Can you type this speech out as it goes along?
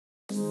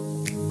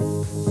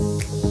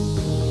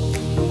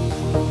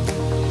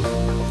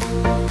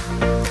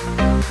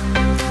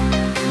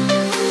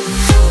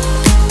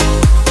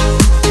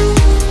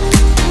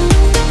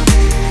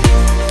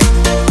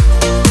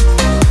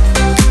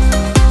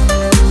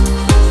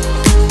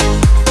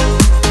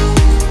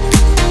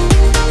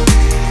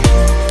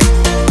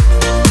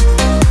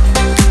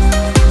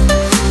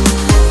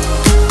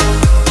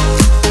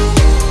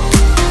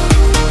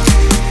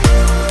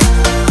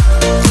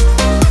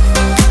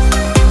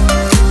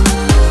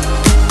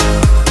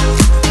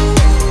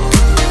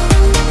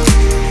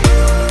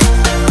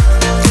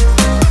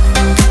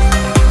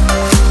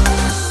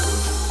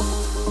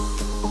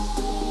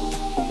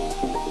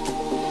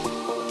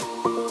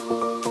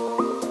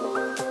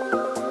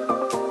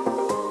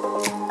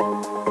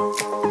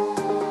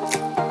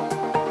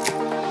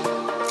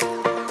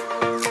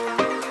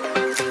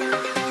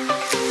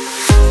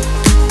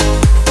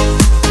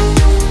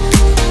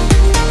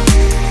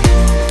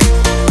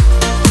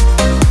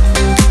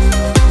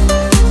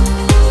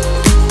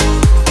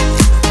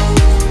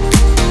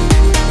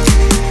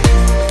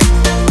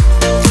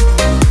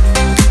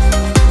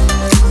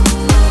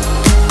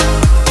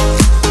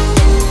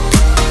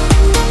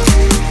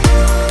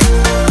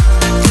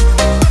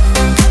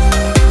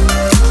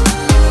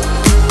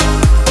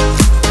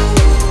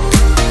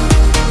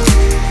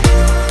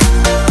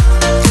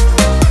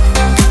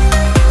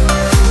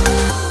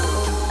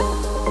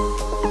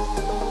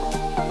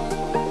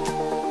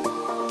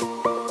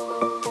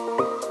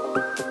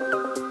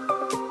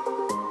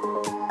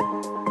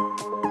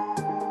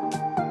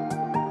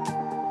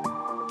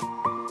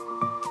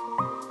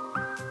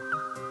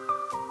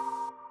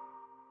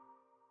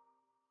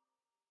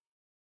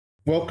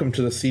Welcome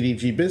to the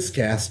CDG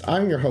BizCast.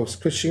 I'm your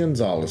host, Christian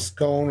Gonzalez,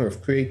 co-owner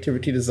of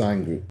Creativity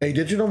Design Group, a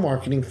digital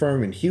marketing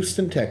firm in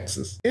Houston,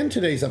 Texas. In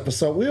today's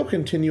episode, we'll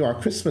continue our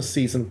Christmas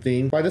season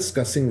theme by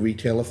discussing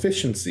retail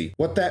efficiency.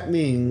 What that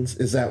means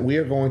is that we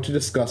are going to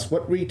discuss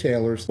what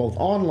retailers, both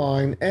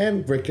online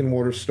and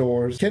brick-and-mortar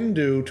stores, can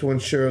do to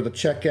ensure the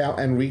checkout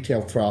and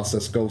retail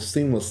process goes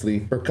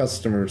seamlessly for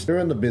customers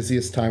during the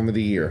busiest time of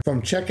the year.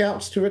 From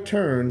checkouts to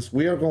returns,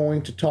 we are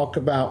going to talk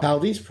about how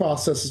these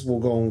processes will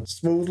go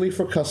smoothly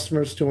for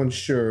customers to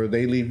ensure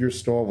they leave your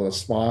store with a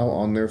smile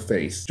on their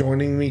face.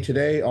 Joining me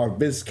today are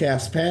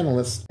BizCast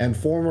panelists and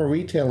former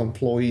retail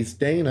employees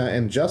Dana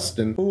and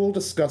Justin, who will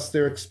discuss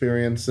their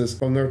experiences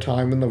from their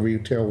time in the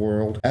retail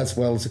world, as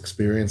well as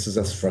experiences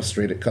as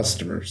frustrated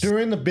customers.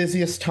 During the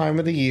busiest time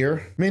of the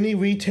year, many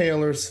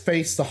retailers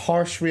face the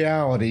harsh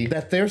reality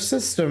that their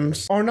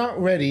systems are not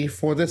ready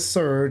for this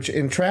surge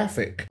in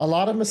traffic. A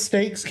lot of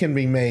mistakes can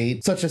be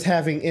made, such as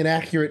having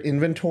inaccurate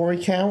inventory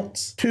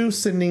counts to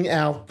sending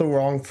out the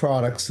wrong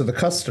products to the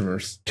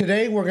customers.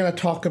 Today, we're going to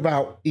talk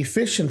about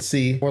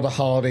efficiency for the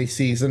holiday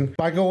season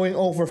by going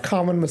over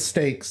common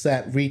mistakes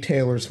that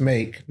retailers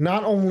make,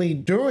 not only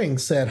during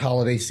said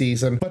holiday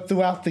season, but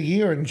throughout the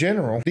year in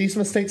general. These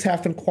mistakes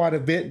happen quite a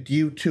bit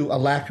due to a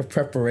lack of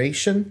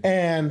preparation,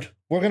 and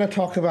we're going to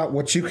talk about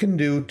what you can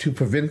do to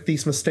prevent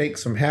these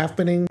mistakes from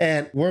happening,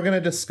 and we're going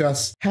to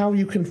discuss how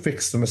you can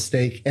fix the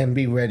mistake and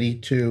be ready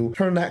to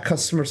turn that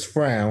customer's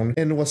frown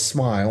into a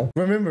smile.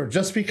 Remember,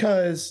 just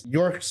because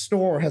your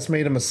store has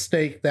made a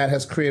mistake that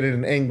has created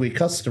an angry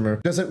customer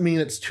doesn't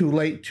mean it's too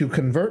late to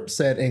convert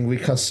said angry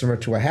customer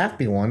to a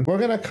happy one. We're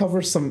going to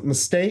cover some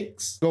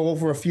mistakes, go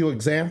over a few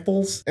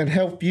examples, and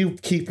help you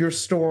keep your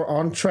store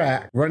on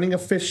track, running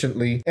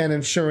efficiently, and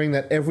ensuring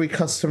that every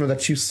customer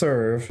that you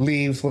serve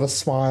leaves with a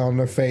smile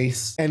on their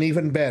face, and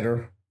even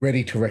better,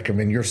 ready to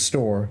recommend your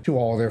store to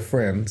all their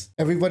friends.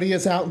 Everybody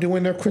is out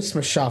doing their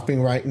Christmas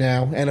shopping right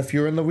now, and if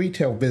you're in the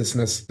retail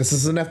business, this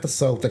is an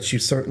episode that you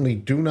certainly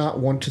do not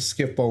want to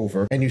skip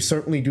over, and you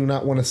certainly do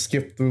not want to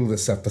skip through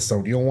this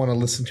episode. You'll want to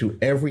listen to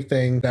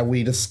everything that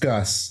we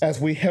discuss as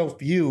we help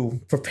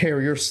you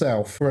prepare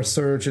yourself for a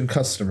surge in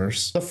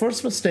customers. The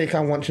first mistake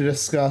I want to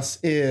discuss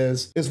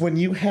is when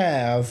you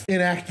have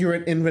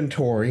inaccurate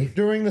inventory.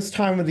 During this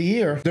time of the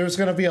year, there's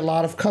going to be a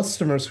lot of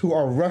customers who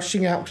are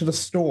rushing out to the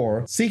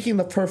store, seeking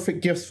the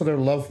perfect gifts for their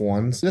loved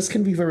ones. This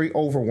can be very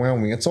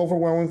overwhelming. It's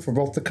overwhelming for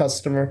both the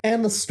customer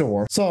and the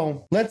store.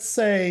 So let's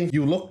say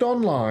you looked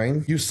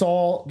online, you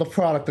saw the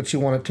product that you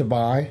wanted to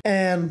buy,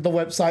 and the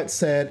website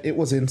said it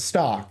was in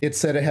stock. It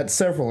said it had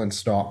several in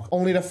stock,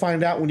 only to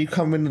find out when you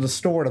come into the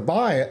store to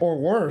buy it, or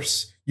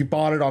worse, you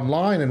bought it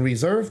online and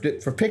reserved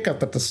it for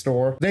pickup at the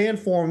store. They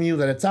inform you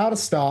that it's out of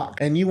stock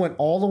and you went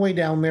all the way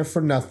down there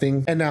for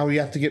nothing, and now you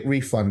have to get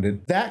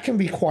refunded. That can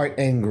be quite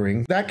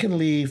angering. That can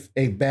leave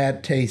a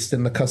bad taste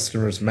in the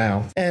customer's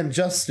mouth. And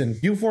Justin,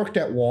 you've worked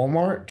at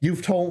Walmart.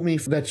 You've told me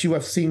that you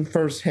have seen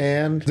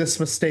firsthand this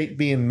mistake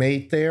being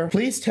made there.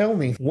 Please tell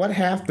me what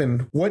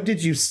happened. What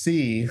did you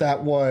see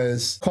that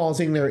was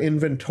causing their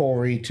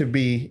inventory to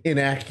be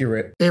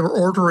inaccurate? They were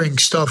ordering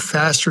stuff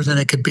faster than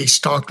it could be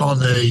stocked on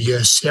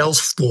the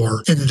sales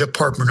floor in the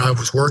department I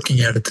was working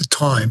at the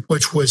time,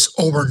 which was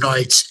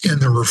overnights in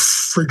the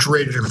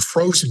refrigerated and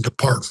frozen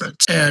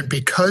departments. And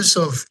because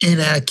of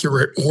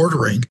inaccurate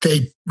ordering,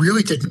 they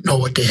really didn't know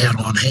what they had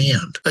on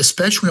hand,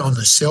 especially on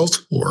the sales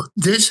floor.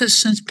 This has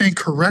since been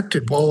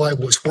corrected while I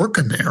was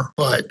working there.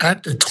 But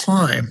at the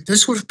time,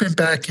 this would have been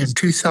back in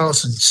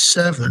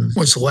 2007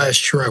 was the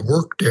last year I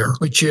worked there,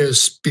 which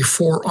is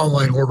before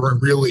online ordering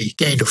really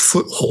gained a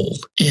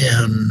foothold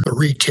in the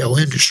retail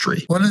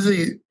industry. One of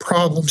the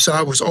problems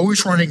I was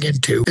always running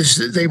into is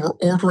that they were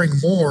ordering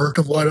more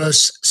than what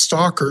us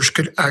stockers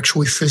could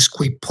actually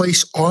physically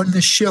place on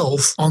the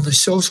shelf on the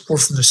sales floor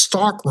from the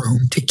stock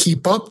room to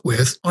keep up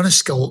with on a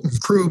skeleton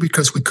crew,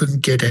 because we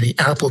couldn't get any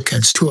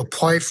applicants to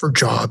apply for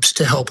jobs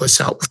to help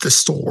us out with the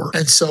store.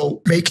 And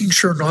so making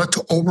sure not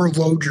to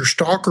overload your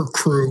stalker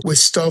crew with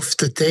stuff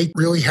that they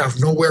really have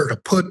nowhere to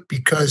put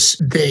because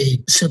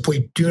they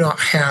simply do not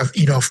have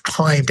enough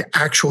time to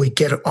actually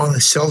get it on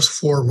the sales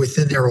floor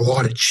within their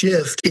allotted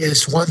shift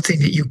is one thing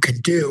that you can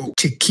do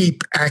to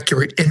keep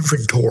accurate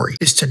inventory,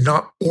 is to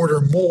not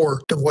order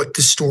more than what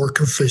the store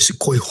can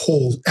physically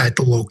hold at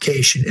the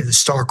location in the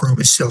stockroom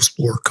and sales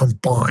floor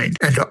combined.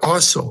 And to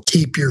also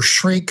keep your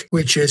shrink,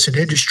 which is an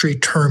industry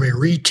term in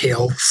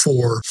retail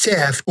for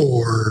theft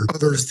or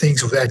other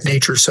things of that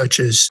nature, such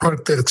as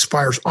product that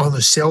expires on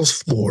the sales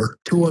floor,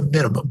 to a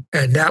minimum.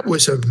 And that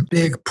was a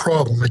big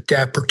problem at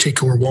that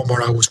particular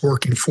Walmart I was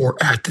working for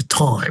at the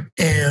time.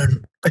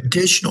 And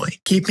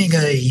additionally, keeping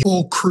a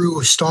full crew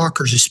of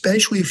stalkers,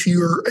 especially if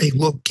you're a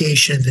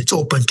location that's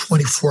open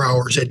 24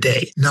 hours a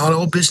day. Not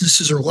all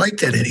businesses are like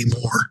that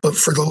anymore, but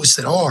for those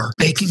that are,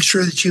 making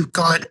sure that you've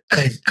got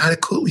an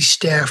adequately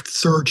staffed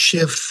third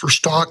shift for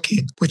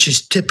stocking, which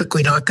is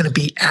typically not going to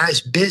be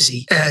as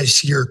busy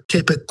as your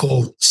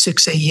typical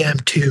 6 a.m.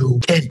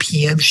 to 10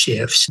 p.m.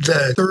 shifts.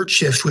 The third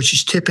shift, which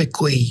is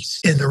typically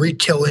in the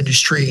retail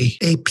industry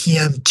 8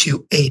 p.m.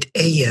 to 8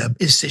 a.m.,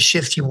 is the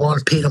shift you want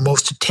to pay the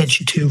most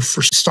attention to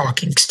for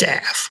stocking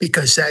staff,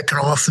 because that can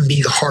often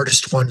be the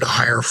hardest one to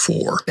hire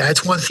for.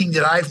 That's one thing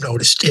that I've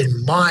noticed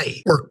in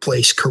my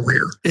workplace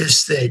career,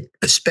 is that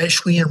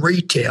especially in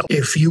retail,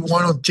 if you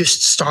want to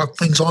just stock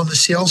things on the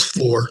sales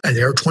floor and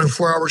they're a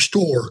 24-hour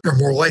store, you're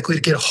more likely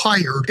to get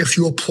hired if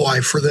you apply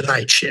for the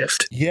night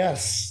shift.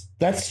 Yes,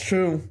 that's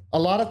true. A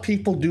lot of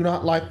people do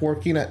not like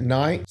working at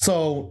night,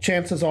 so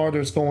chances are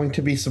there's going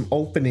to be some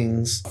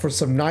openings for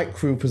some night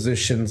crew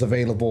positions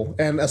available,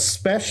 and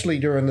especially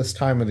during this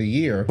time of the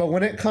year. But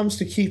when it comes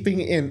to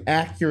keeping an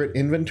accurate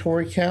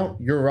inventory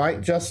count, you're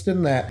right,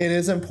 Justin, that it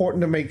is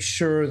important to make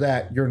sure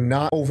that you're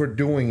not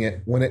overdoing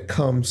it when it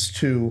comes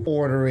to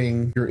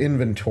ordering your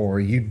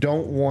inventory. You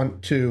don't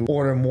want to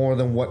order more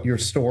than what your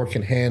store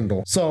can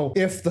handle. So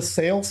if the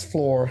sales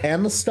floor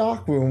and the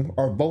stock room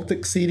are both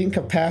exceeding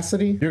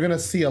capacity, you're going to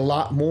see a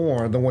lot more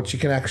than what you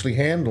can actually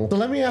handle. So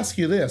let me ask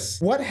you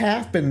this. What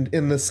happened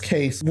in this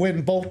case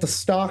when both the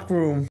stock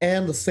room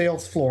and the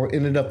sales floor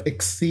ended up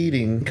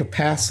exceeding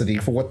capacity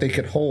for what they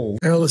could hold?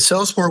 The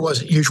sales floor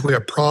wasn't usually a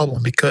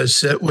problem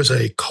because it was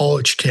a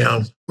college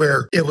town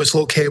where it was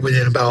located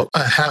within about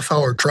a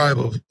half-hour drive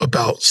of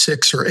about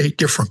 6 or 8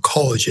 different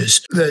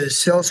colleges. The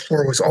sales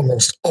floor was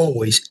almost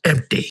always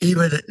empty,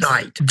 even at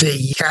night.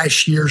 The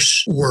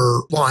cashiers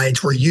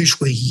lines were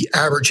usually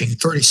averaging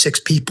 36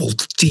 people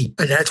deep,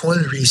 and that's one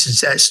of the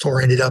reasons that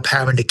store ended up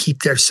having to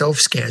keep their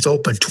self-scans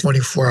open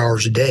 24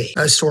 hours a day.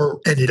 That store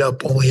ended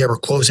up only ever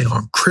closing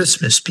on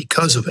Christmas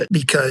because of it,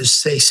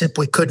 because they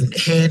simply couldn't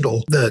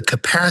handle the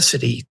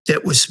capacity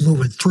that was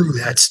moving through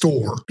that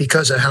store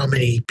because of how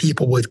many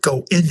people would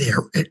go in there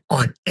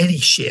on any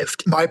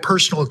shift. My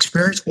personal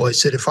experience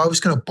was that if I was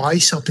going to buy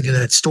something in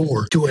that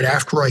store, do it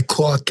after I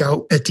clock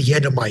out at the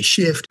end of my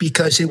shift,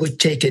 because it would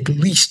take at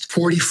least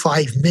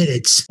 45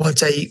 minutes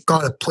once I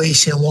got a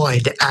place in line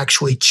to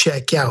actually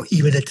check out,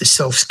 even at the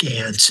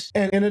self-scans.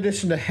 And in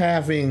addition to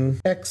having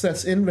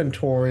excess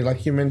inventory,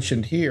 like you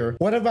mentioned here,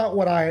 what about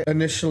what I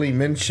initially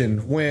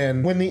mentioned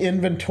when the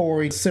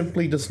inventory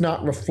simply does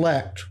not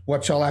reflect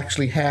what y'all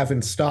actually have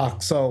in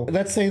stock? So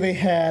let's say they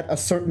had a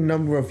certain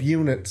number of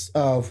units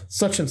of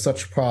such and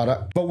such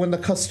product, but when the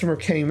customer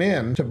came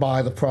in to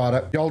buy the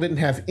product, y'all didn't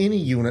have any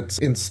units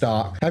in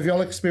stock. Have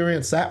y'all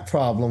experienced that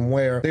problem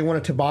where they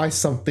wanted to buy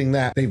something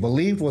that they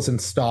believed was in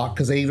stock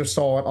because they either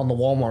saw it on the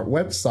Walmart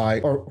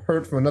website or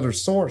heard from another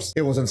source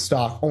it was in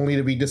stock, only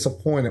to be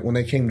disappointed when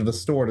they came to the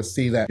store to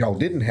see that y'all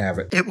didn't have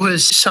it? It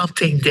was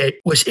something that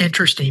was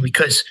interesting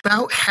because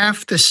about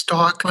half the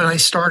stock when I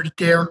started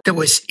there that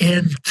was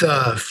in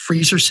the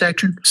freezer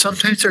section,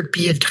 sometimes there'd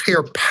be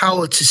entire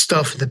pallets of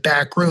stuff in the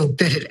back room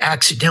that had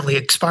accidentally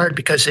expired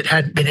because it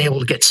hadn't been able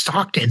to get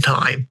stocked in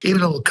time,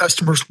 even though the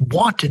customers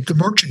wanted the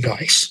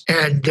merchandise.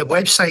 And the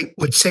website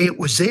would say it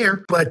was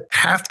there, but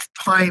half the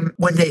time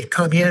when they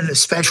come in,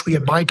 especially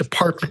in my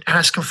department,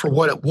 asking for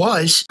what it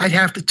was, I'd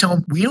have to tell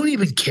them, we don't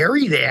even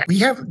carry that. We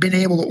haven't been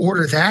able to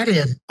order that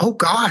in. Oh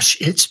gosh,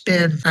 it's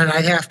been, and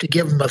I'd have to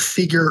give them a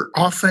figure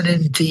often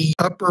in the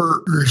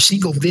upper or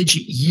single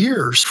digit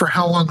years for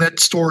how long that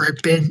store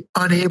had been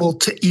unable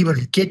to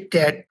even get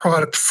that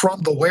product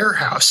from the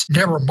warehouse.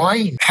 Never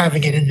mind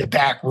having it in the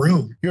back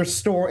room. Your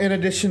store, in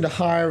addition to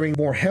hiring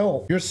more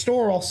help, your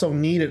store also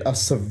needed a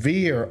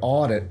severe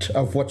audit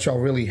of what y'all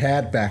really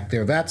had back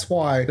there. That's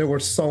why there were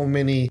so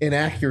many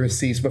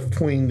inaccuracies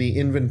between the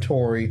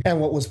inventory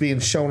and what was being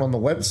shown on the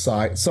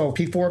website. So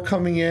people were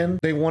coming in,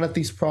 they wanted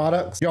these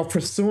products. Y'all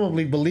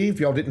presumably believed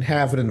y'all didn't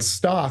have it in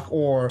stock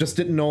or just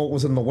didn't know it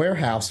was in the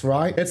warehouse,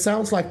 right? It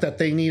sounds like that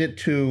they needed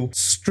to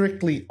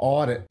strictly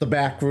audit the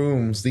back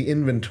rooms, the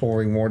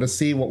inventory more to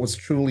see what was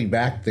truly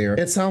back there.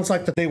 It sounds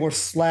like that they were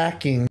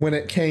slacking when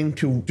it came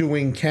to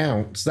doing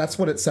counts. That's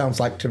what it sounds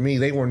like to me.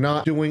 They were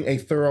not doing a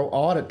thorough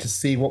audit to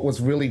see what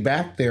was really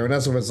back there. And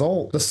as a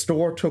result, the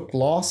store took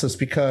losses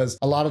because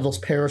a lot of those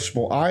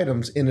perishable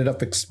items ended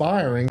up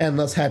expiring and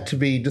thus had to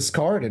be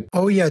discarded.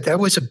 Oh, yeah, that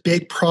was a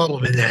big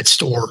problem in that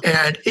store.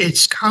 And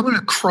it's common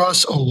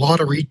across a lot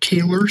of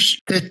retailers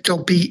that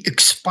there'll be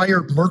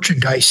expired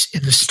merchandise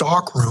in the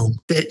stock room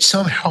that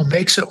somehow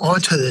makes it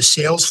onto the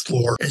sales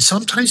floor. And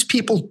sometimes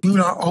people do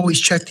not always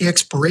check the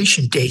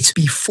expiration dates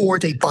before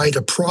they buy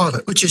the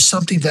product, which is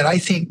something that I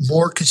think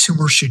more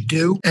consumers should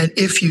do. And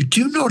if you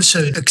do notice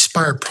an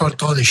expired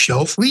product on the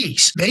shelf,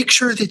 please make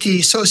sure that the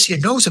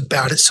associate knows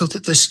about it so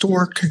that the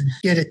store can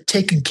get it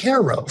taken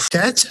care of.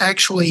 That's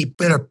actually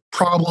been a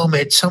problem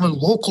at some of the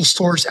local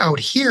stores out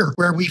here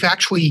where we've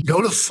actually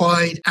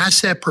notified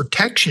asset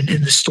protection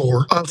in the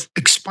store of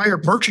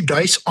expired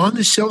merchandise on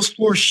the sales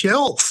floor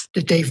shelf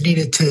that they've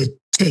needed to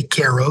take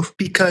care of,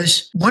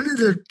 because one of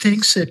the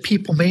things that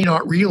people may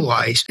not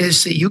realize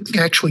is that you can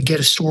actually get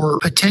a store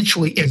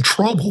potentially in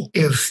trouble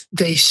if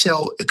they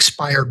sell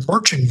expired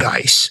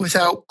merchandise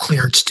without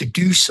clearance to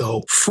do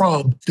so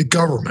from the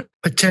government.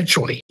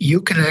 Potentially, you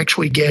can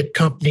actually get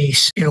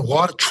companies in a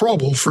lot of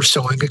trouble for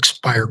selling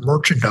expired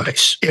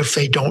merchandise if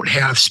they don't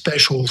have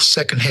special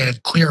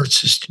secondhand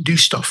clearances to do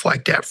stuff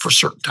like that for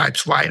certain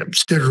types of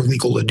items that are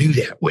legal to do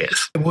that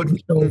with. I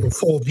wouldn't know the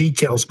full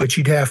details, but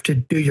you'd have to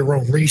do your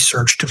own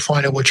research to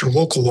find out what your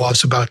local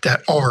laws about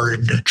that are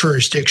in the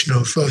jurisdiction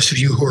of most of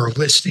you who are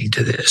listening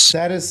to this.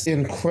 That is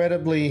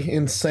incredibly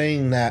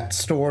insane that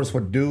stores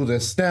would do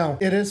this. Now,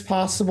 it is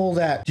possible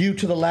that due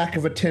to the lack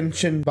of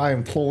attention by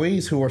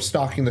employees who are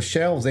stocking the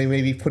shelves, they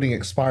may be putting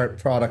expired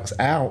products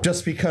out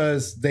just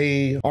because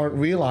they aren't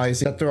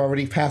realizing that they're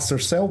already past their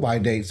sell-by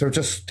dates. They're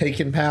just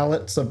taking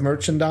pallets of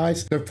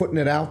merchandise, they're putting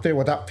it out there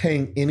without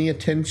paying any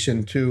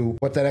attention to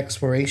what that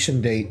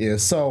expiration date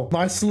is. So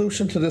my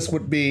solution to this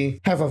would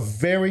be have a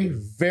very,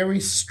 very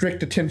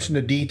strict attention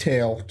to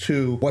detail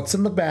to what's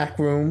in the back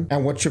room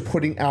and what you're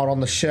putting out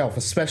on the shelf,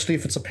 especially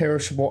if it's a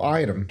perishable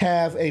item.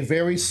 Have a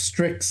very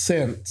strict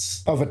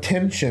sense of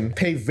attention,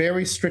 pay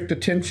very strict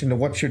attention to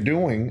what you're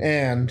doing.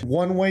 And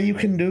one way you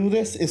can do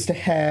this is to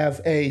have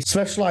a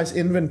specialized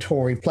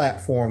inventory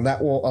platform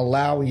that will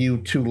allow you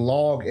to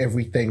log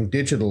everything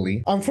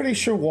digitally. I'm pretty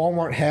sure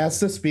Walmart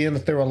has this, being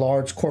that they're a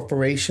large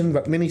corporation,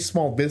 but many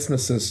small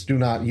businesses do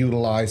not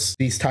utilize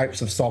these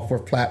types of software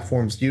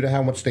platforms due to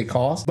how much they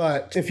cost.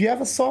 But if you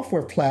have a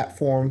software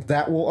platform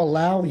that will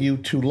allow you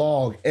to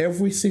log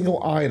every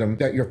single item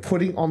that you're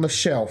putting on the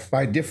shelf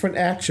by different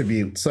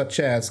attributes such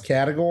as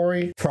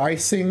category,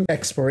 pricing,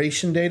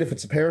 expiration date if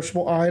it's a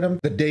perishable item,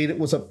 the date it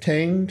was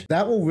obtained,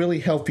 that will really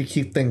help you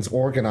keep things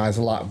organized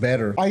a lot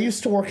better. I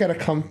used to work at a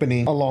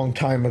company a long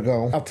time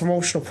ago, a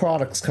promotional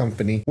products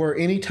company, where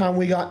anytime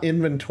we got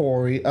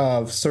inventory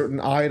of certain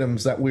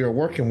items that we were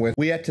working with,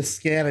 we had to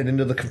scan it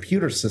into the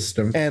computer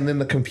system, and then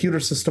the computer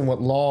system would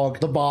log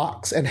the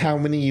box and how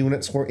many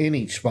units were in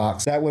each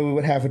box. That way we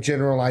would have a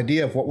general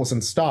idea of what was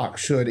in stock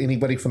should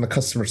anybody from the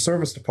customer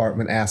service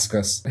department ask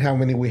us how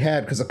many we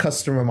had, because a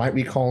customer might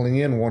be calling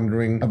in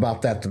wondering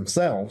about that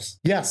themselves.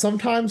 Yeah,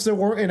 sometimes there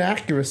were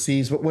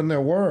inaccuracies, but when there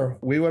were,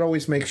 we would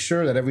always make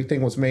sure that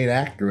everything was made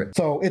accurate.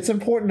 So it's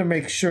important to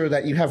make sure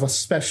that you have a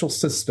special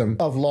system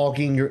of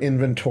logging your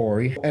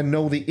inventory and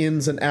know the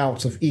ins and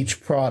outs of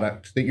each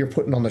product that you're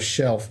putting on the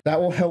shelf. That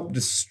will help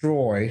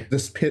destroy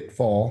this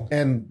pitfall,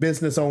 and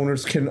business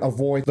owners can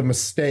avoid the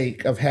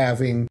mistake of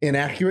having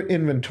inaccurate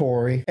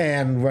inventory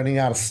and running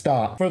out of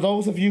stock. For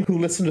those of you who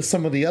listen to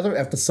some of the other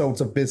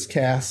episodes of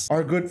BizCast,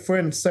 our good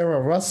friend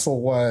Sarah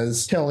Russell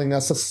was telling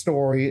us a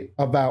story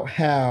about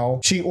how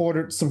she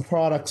ordered some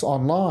products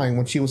online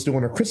when she was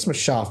doing her Christmas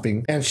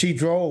shopping, and she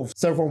drove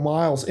several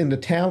miles into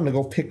town to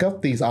go pick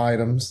up these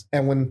items.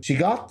 And when she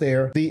got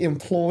there, the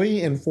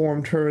employee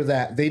informed her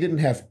that they didn't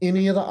have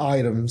any of the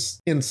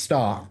items in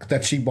stock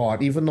that she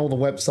bought, even though the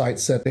website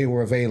said they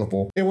were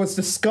available. It was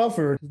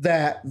discovered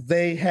that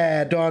they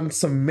had done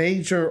some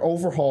major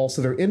overhauls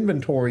to their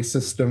inventory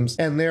systems,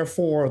 and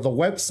therefore the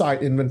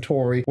website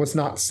inventory was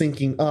not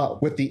syncing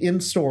up with the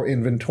in-store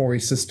inventory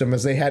system,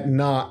 as they had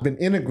not been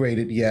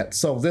integrated yet.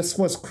 So this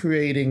was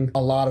creating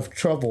a lot of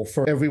trouble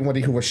for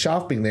everybody who was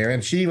shopping there.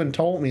 And she even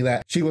told me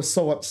that she was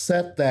so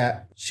upset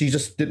that she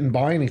just didn't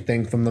buy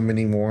anything from them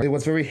anymore. It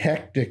was very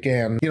hectic,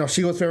 and,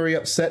 she was very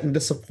upset and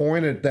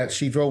disappointed that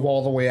she drove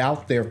all the way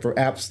out there for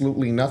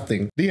absolutely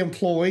nothing. The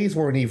employees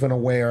weren't even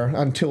aware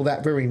until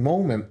that very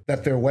moment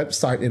that their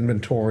website inventory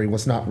inventory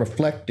was not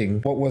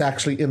reflecting what was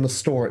actually in the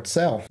store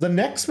itself. The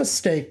next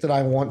mistake that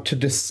I want to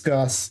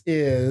discuss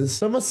is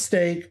the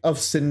mistake of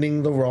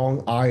sending the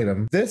wrong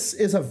item. This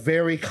is a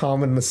very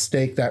common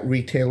mistake that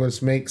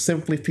retailers make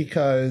simply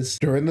because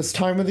during this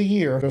time of the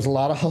year, there's a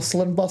lot of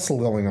hustle and bustle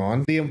going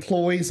on. The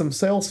employees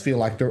themselves feel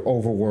like they're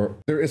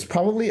overworked. There is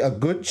probably a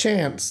good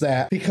chance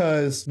that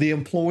because the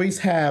employees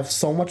have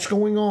so much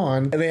going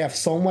on and they have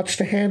so much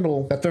to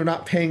handle that they're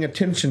not paying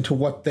attention to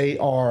what they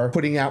are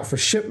putting out for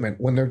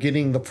shipment when they're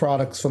getting the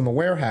products from the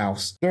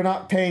warehouse. They're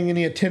not paying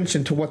any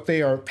attention to what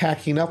they are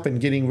packing up and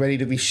getting ready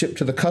to be shipped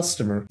to the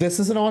customer. This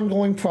is an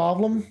ongoing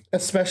problem,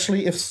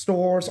 especially if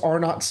stores are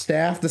not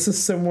staffed. This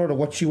is similar to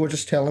what you were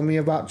just telling me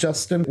about,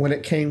 Justin, when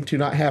it came to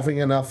not having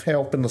enough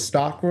help in the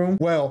stockroom.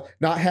 Well,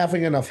 not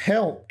having enough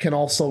help can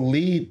also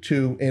lead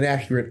to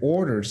inaccurate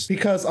orders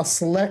because a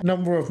select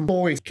number of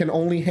employees can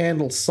only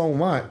handle so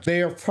much.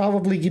 They are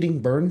probably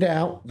getting burned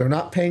out. They're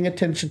not paying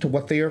attention to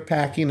what they are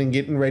packing and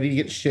getting ready to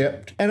get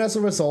shipped. And as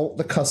a result,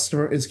 the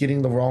customer is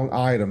getting the wrong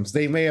items.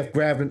 They may have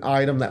grabbed an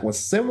item that was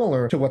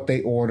similar to what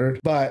they ordered,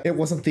 but it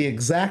wasn't the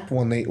exact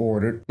one they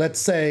ordered. Let's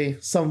say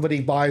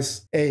somebody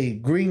buys a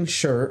green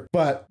shirt,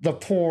 but the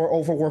poor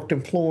overworked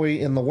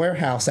employee in the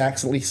warehouse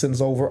accidentally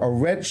sends over a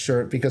red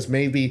shirt because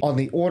maybe on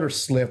the order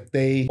slip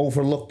they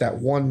overlooked that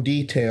one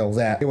detail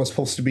that it was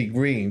supposed to be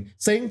green.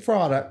 Same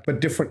product, but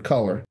different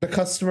color. The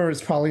customer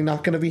is probably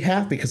not going to be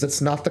happy because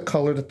it's not the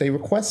color that they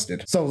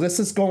requested. So this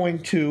is going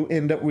to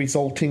end up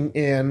resulting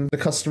in the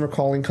customer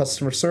calling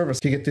customer service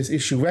to get this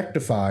issue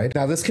rectified.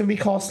 Now, this can be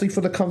costly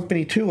for the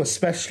company too,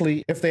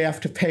 especially if they have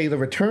to pay the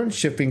return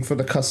shipping for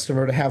the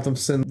customer to have them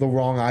send the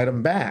wrong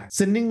item back.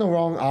 Sending the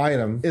wrong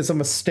item is a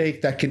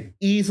mistake that can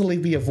easily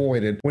be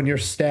avoided when your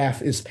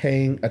staff is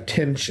paying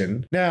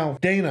attention. Now,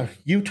 Dana,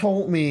 you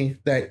told me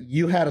that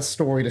you had a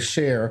story to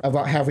share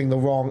about having the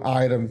wrong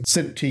item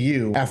sent to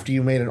you after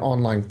you made an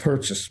online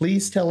purchase.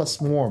 Please tell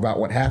us more about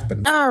what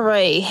happened. All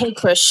right. Hey,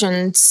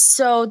 Christian.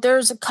 So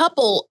there's a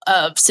couple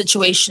of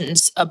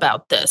situations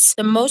about this.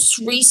 The most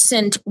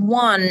recent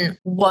one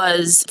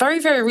was very,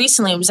 very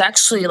recently. It was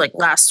actually like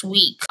last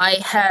week. I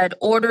had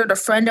ordered a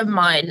friend of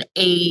mine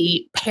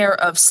a pair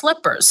of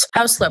slippers,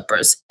 house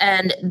slippers,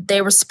 and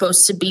they were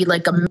supposed to be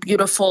like a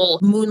beautiful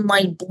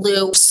moonlight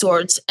blue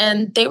sorts,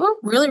 and they were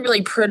really,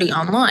 really pretty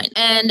online.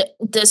 And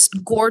this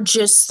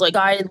gorgeous like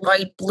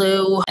light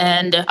blue,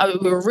 and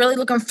we were really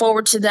looking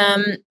forward to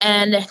them.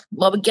 And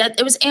well,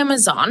 it was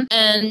Amazon,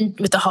 and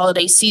with the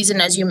holiday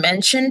season, as you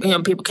mentioned,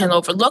 people can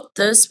overlook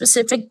the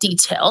specific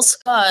details.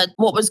 But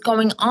what was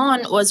going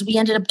on was we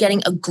ended up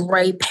getting a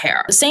gray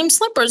pair, the same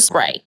slippers,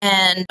 gray.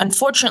 And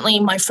unfortunately,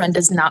 my friend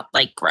does not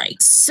like gray.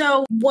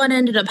 So what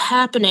ended up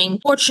happening?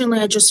 Fortunately,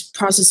 I just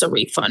processed a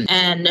refund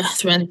and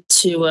went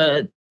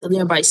to the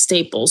nearby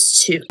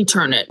Staples to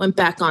return it. Went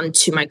back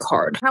onto my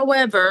card.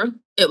 However,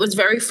 it was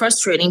very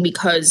frustrating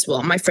because,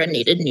 well, my friend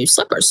needed new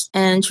slippers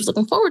and she was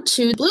looking forward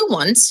to blue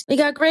ones. We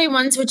got gray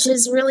ones, which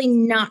is really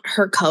not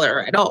her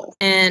color at all.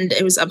 And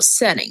it was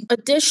upsetting.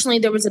 Additionally,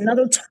 there was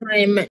another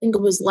time, I think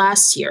it was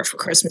last year for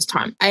Christmas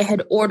time, I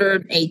had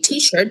ordered a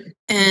t-shirt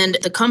and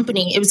the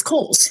company, it was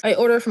Kohl's. I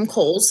ordered from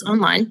Kohl's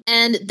online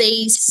and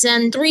they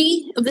send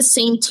 3 of the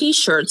same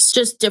t-shirts,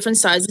 just different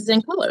sizes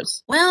and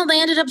colors. Well,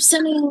 they ended up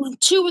sending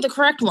 2 of the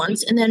correct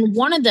ones and then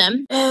one of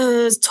them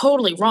is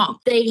totally wrong.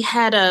 They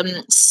had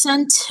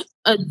sent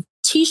a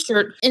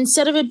t-shirt,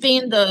 instead of it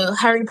being the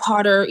Harry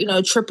Potter,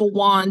 triple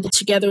wand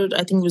together,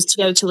 I think it was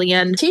together till the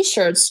end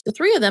t-shirts, the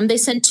 3 of them, they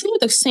sent 2 of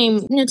the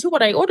same, 2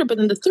 what I ordered, but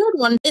then the third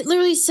one, it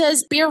literally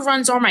says beer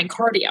runs are my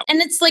cardio.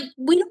 And it's like,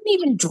 we don't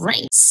even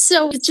drink.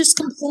 So it's just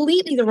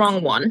completely the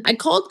wrong one. I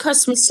called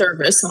customer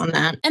service on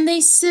that and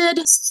they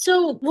said,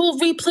 so we'll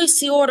replace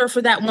the order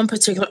for that one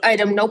particular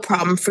item, no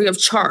problem, free of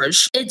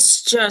charge.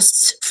 It's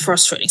just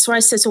frustrating. So I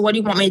said, so what do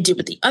you want me to do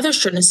with the other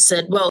shirt? And I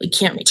said, well, we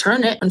can't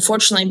return it,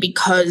 unfortunately,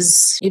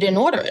 because you didn't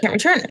order it, can't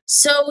return it.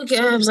 So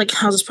I was like,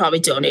 I'll just probably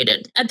donate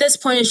it. At this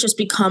point, it's just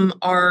become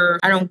I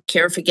don't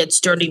care if it gets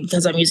dirty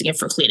because I'm using it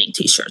for cleaning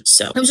t-shirts.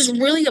 So it was just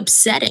really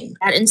upsetting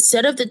that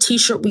instead of the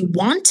t-shirt we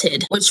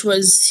wanted, which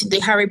was the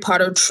Harry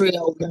Potter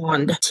trio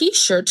wand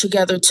t-shirt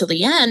together till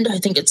the end, I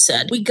think it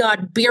said, we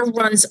got beer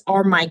runs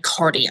are my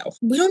cardio.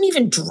 We don't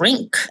even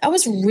drink. I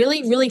was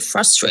really, really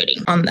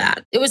frustrating on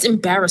that. It was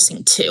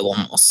embarrassing too,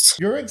 almost.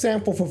 Your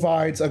example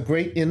provides a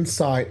great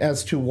insight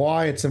as to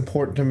why it's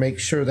important to make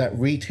sure that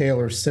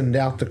retailers send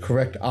out the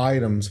correct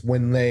items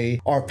when they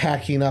are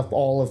packing up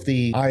all of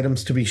the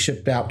items to be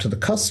shipped out to the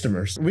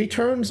customers.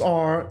 Returns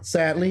are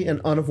sadly an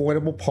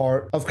unavoidable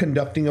part of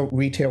conducting a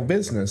retail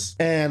business,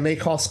 and they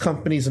cost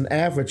companies an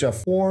average of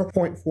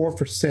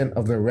 4.4%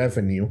 of their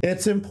revenue.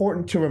 It's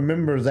important to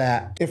remember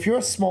that if you're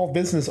a small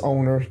business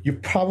owner, you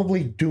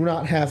probably do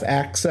not have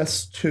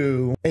access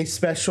to a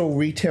special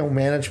retail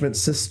management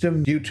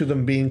system due to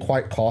them being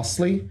quite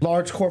costly.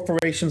 Large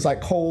corporations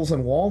like Kohl's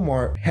and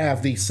Walmart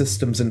have these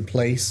systems in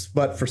place,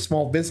 but for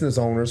small business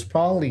owners?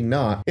 Probably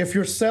not. If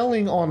you're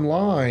selling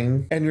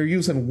online and you're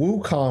using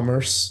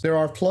WooCommerce, there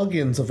are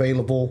plugins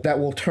available that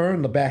will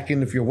turn the back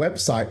end of your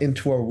website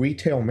into a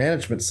retail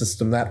management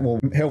system that will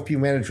help you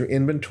manage your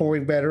inventory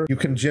better. You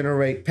can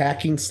generate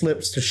packing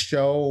slips to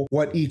show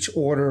what each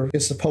order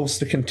is supposed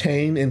to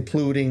contain,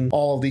 including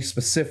all of the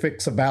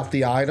specifics about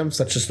the item,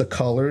 such as the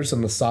colors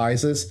and the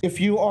sizes. If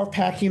you are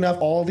packing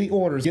up all the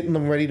orders, getting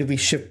them ready to be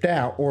shipped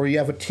out, or you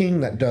have a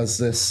team that does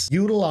this,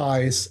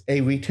 utilize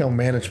a retail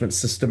management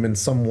system in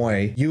some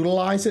way.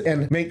 Utilize it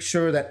and make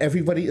sure that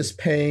everybody is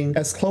paying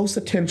as close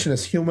attention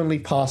as humanly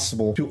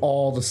possible to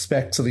all the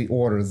specs of the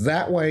order.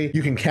 That way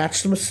you can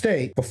catch the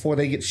mistake before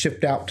they get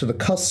shipped out to the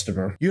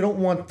customer. You don't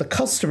want the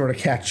customer to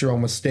catch your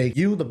own mistake.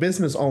 You, the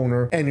business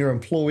owner, and your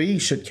employee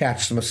should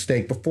catch the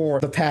mistake before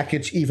the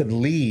package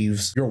even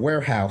leaves your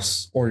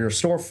warehouse or your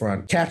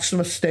storefront. Catch the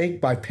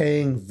mistake by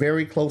paying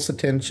very close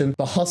attention.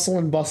 The hustle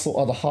and bustle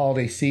of the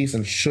holiday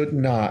season should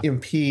not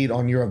impede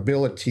on your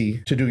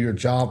ability to do your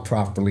job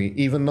properly.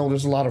 Even though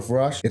there's a lot of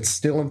rush, it's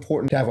still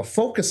important to have a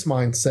focused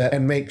mindset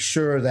and make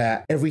sure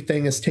that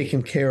everything is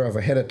taken care of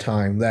ahead of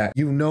time, that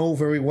you know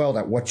very well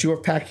that what you are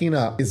packing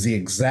up is the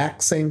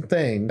exact same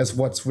thing as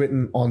what's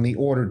written on the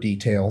order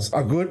details.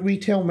 A good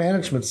retail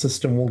management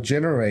system will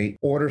generate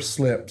order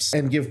slips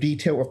and give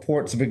detailed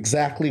reports of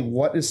exactly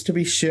what is to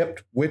be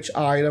shipped, which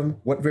item,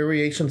 what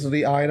variations of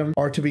the item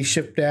are to be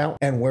shipped out,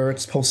 and where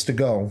it's supposed to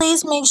go.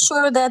 Please make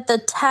sure that the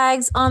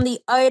tags on the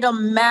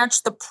item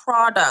match the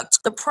product.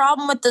 The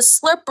problem with the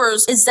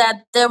slippers is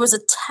that there was a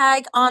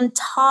tag on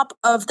top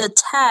of the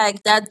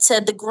tag that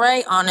said the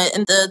gray on it,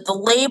 and the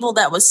label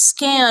that was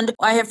scanned,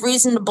 I have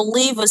reason to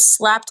believe, was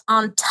slapped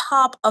on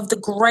top of the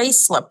gray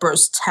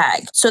slippers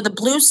tag. So the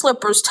blue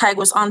slippers tag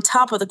was on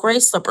top of the gray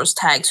slippers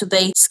tag. So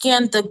they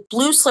scanned the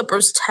blue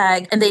slippers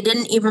tag and they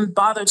didn't even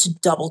bother to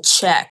double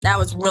check. That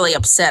was really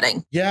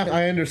upsetting. Yeah,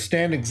 I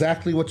understand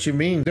exactly what you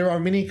mean. There are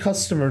many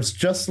customers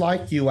just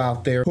like you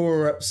out there who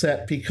are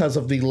upset because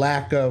of the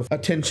lack of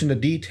attention to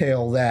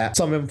detail that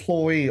some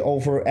employee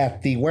over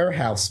at the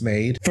warehouse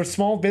made. For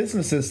small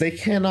businesses, they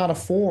cannot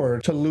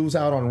afford to lose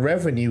out on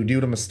revenue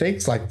due to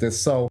mistakes like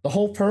this. So the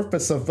whole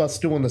purpose of us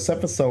doing this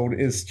episode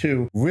is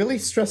to really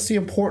stress the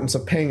importance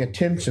of paying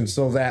attention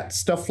so that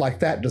stuff like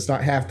that does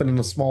not happen in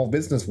the small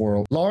business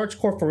world. Large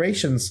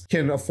corporations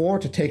can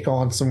afford to take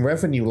on some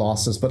revenue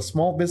losses, but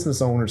small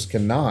business owners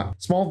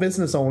cannot. Small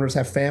business owners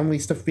have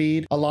families to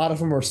feed. A lot of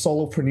them are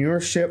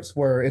solopreneurships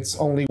where it's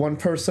only one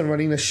person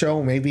running the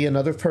show, maybe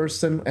another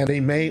person, and they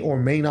may or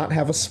may not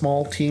have a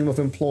small team of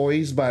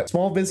employees. But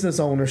small business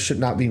owners should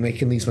not be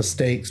making these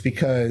mistakes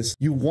because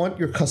you want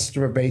your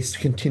customer base to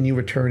continue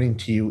returning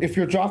to you. If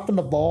you're dropping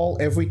the ball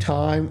every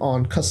time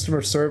on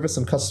customer service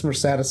and customer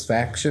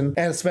satisfaction,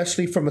 and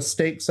especially for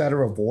mistakes that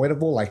are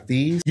avoidable like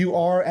these, you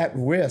are at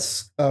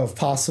risk of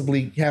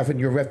possibly having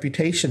your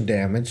reputation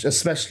damaged,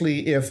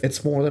 especially if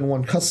it's more than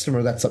one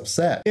customer that's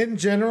upset. In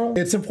general,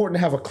 it's important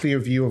to have a clear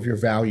view of your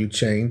value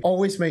chain.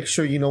 Always make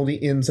sure you know the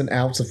ins and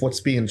outs of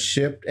what's being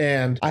shipped.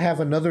 And I have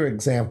another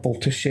example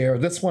to share.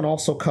 This one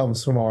also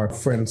comes from our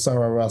friend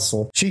Sarah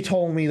Russell. She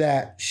told me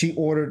that she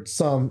ordered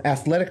some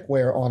athletic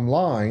wear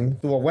online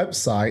through a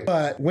website,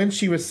 but when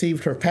she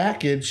received her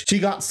package, she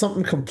got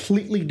something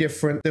completely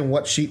different than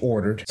what she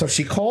ordered. So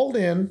she called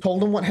in,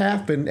 told them what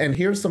happened, and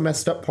here's the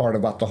messed up part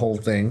about the whole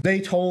thing.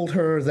 They told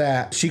her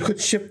that she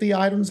could ship the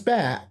items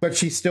back, but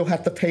she still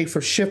had to pay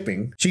for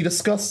shipping. She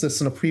discussed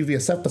this in a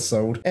previous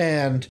episode,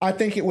 and I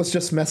think it was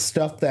just messed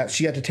up that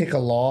she had to take a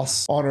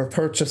loss on her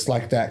purchase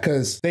like that,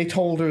 because they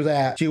told her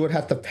that she would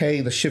have to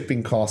pay the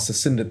shipping costs to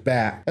send it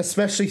back,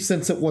 especially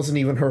since it wasn't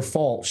even her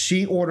fault.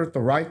 She ordered the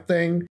right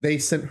thing, they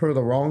sent her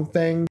the wrong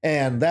thing,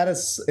 and that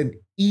is an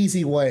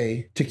easy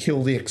way to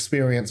kill the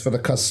experience for the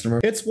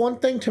customer. It's one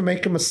thing to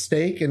make a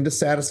mistake and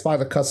dissatisfy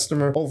the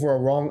customer over a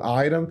wrong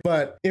item,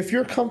 but if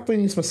your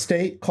company's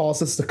mistake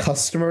causes the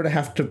customer to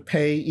have to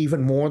pay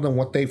even more than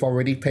what they've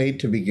already paid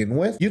to begin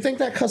with, you think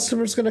that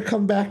customer's going to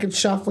come back and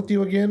shop with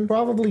you again?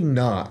 Probably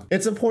not.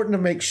 It's important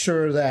to make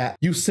sure that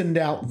you send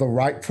out the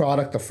right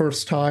product the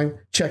first time.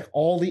 Check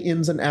all the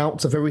ins and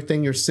outs of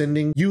everything you're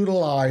sending.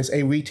 Utilize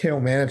a retail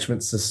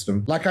management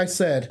system. Like I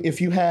said, if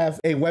you have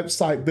a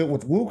website built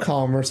with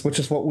WooCommerce, which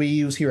is what we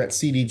use here at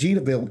CDG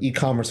to build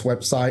e-commerce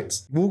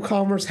websites,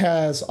 WooCommerce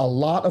has a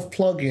lot of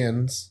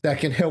plugins that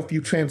can help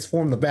you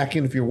transform the back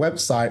end of your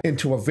website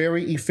into a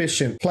very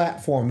efficient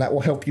platform that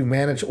will help you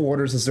manage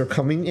orders as they're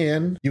coming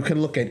in. You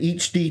can look at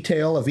each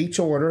detail of each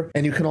order,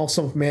 and you can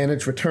also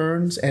manage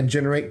returns and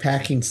generate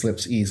packing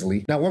slips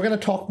easily. Now, we're going to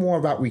talk more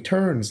about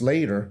returns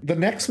later. The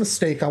next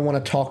mistake I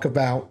want to talk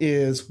about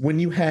is when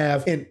you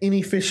have an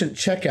inefficient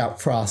checkout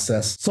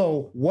process.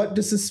 So what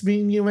does this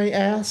mean, you may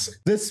ask?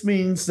 This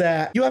means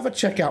that you have a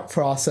checkout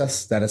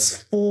process that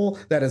is full,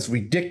 that is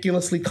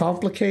ridiculously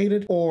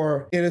complicated,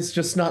 or it is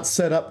just not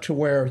set up to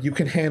where you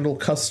can handle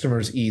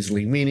customers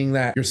easily, meaning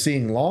that you're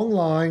seeing long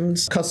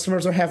lines,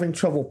 customers are having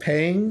trouble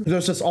paying.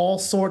 There's just all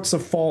sorts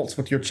of faults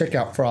with your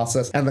checkout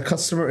process, and the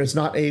customer is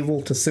not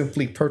able to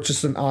simply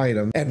purchase an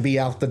item and be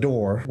out the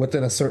door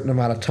within a certain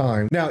amount of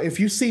time. Now, if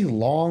you see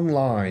long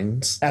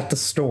lines at the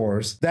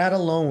stores, that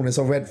alone is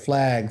a red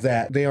flag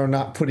that they are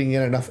not putting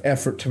in enough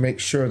effort to make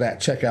sure that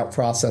checkout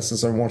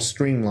processes are more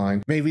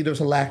streamlined. Maybe there's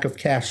a lack of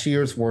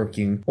cashiers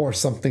working or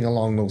something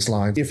along those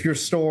lines. If your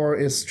store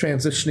is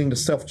transitioning to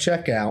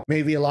self-checkout,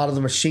 maybe a lot of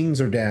the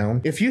machines are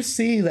down. If you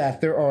see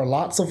that there are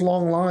lots of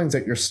long lines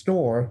at your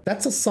store,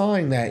 that's a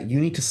sign that you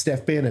need to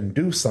step in and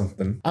do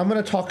something. I'm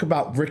going to talk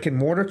about brick and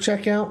mortar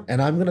checkout,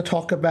 and I'm going to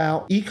talk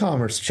about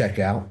e-commerce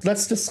checkout.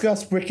 Let's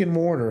discuss brick and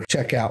mortar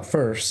checkout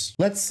first.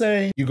 Let's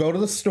say you go to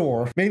the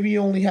store, maybe you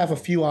only have a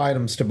few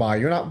items to buy.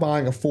 You're not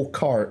buying a full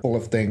cart full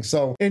of things.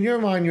 So in your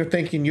mind, you're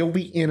thinking you'll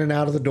be in and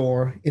out of the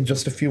door in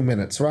just a few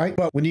minutes, right?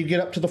 But when you get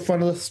up to the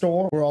front of the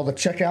store where all the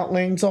checkout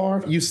lanes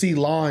are, you see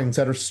lines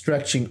that are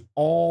stretching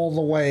all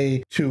the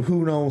way to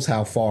who knows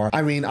how far.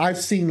 I mean, I've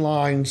seen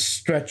lines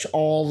stretch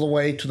all the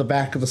way to the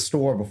back of the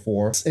store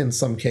before in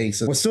some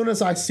cases. As soon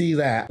as I see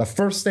that, the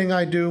first thing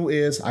I do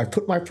is I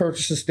put my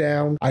purchases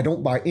down, I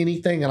don't buy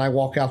anything, and I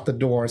walk out the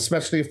door.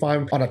 Especially if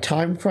I'm on a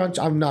time crunch,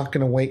 I'm not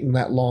going to wait in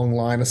that long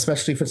line,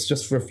 especially if it's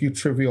just for a few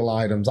trivial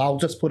items. I'll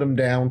just put them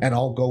down and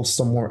I'll go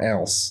somewhere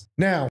else.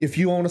 Now, if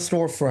you own a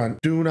storefront,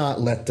 do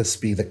not let this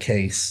be the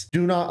case.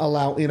 Do not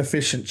allow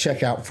inefficient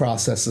checkout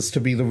processes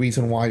to be the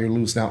reason why you're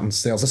losing out in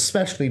sales,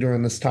 especially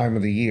during this time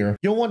of the year.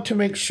 You'll want to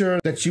make sure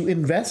that you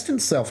invest in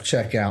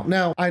self-checkout.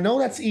 Now, I know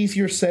that's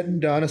easier said than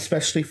done,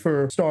 especially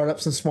for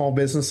startups and small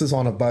businesses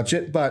on a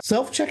budget, but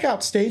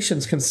self-checkout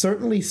stations can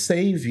certainly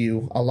save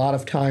you a lot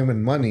of time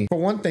and money. For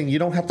one thing, you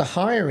don't have to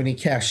hire any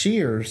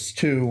cashiers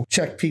to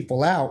check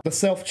people out. The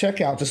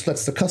self-checkout just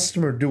lets the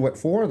customer do it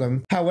for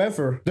them.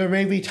 However, there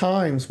may be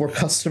times where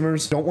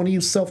customers don't want to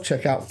use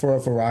self-checkout for a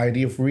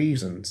variety of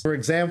reasons. For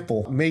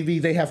example, maybe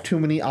they have too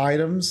many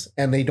items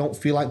and they don't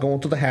feel like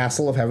going through the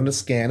hassle of having to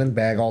scan and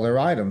bag all their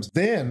items.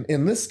 Then,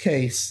 in this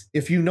case,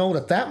 if you know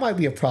that that might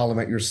be a problem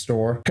at your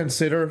store,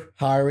 consider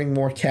hiring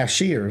more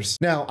cashiers.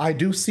 Now, I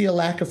do see a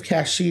lack of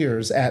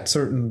cashiers at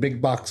certain big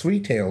box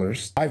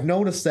retailers. I've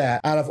noticed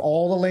that out of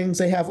all the lanes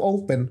they have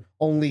open,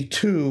 only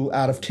 2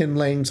 out of 10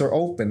 lanes are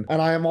open.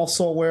 And I am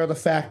also aware of the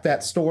fact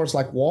that stores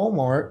like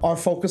Walmart are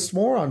focused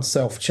more on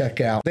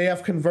self-checkout. They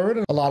have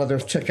converted a lot of their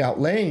checkout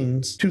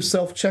lanes to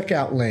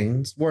self-checkout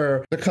lanes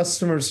where the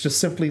customers just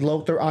simply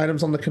load their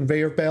items on the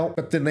conveyor belt,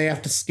 but then they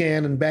have to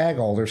scan and bag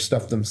all their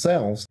stuff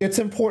themselves. It's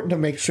important to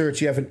make sure that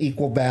you have an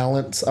equal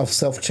balance of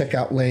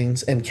self-checkout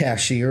lanes and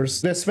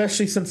cashiers,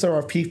 especially since there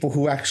are people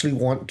who actually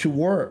want to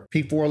work.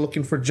 People are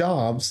looking for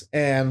jobs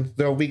and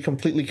they'll be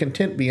completely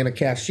content being a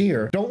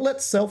cashier. Don't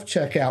let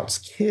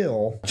self-checkouts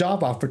kill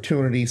job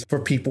opportunities for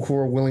people who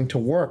are willing to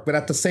work, but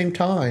at the same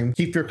time,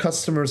 keep your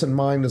customers in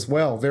mind as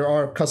well. There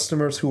are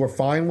customers who are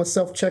fine with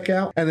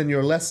self-checkout, and then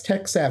your less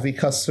tech-savvy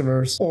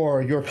customers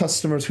or your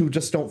customers who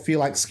just don't feel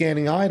like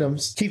scanning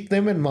items, keep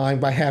them in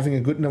mind by having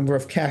a good number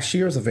of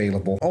cashiers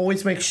available.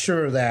 Always make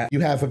sure that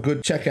you have a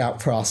good checkout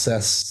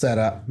process set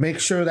up. Make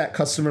sure that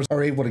customers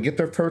are able to get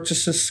their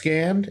purchases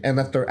scanned and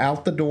that they're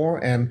out the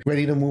door and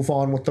ready to move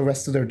on with the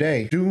rest of their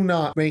day. Do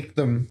not make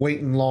them wait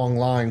in long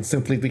lines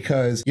simply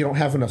because you don't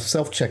have enough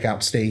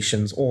self-checkout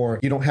stations or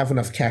you don't have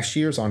enough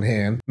cashiers on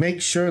hand.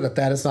 Make sure that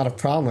that is not a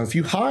problem. If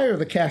you hire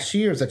the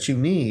cashiers that you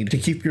need to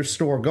keep your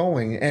store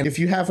going, and if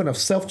you have enough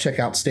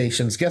self-checkout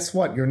stations, guess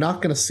what? You're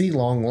not going to see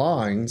long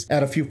lines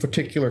at a few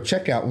particular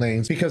checkout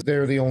lanes because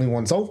they're the only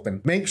ones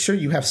open. Make sure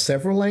you have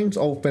several lanes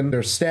open,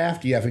 they're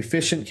staffed, you have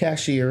efficient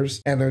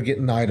cashiers, and they're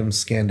getting items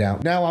scanned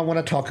out. Now I want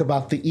to talk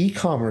about the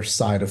e-commerce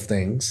side of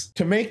things.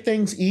 To make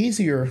things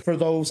easier for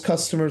those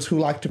customers who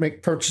like to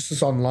make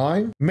purchases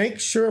online, make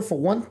sure for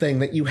one thing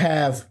that you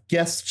have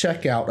guest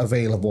checkout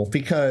available,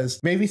 because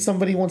maybe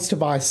somebody wants to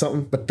buy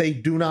something, but they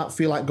do not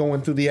feel like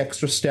going through the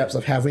extra steps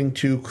of having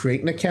to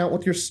create an account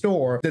with your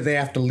store, that they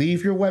have to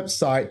leave your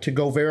website to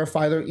go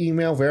verify their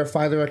email,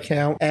 verify their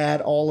account,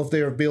 add all of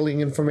their billing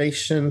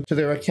information to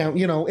their account.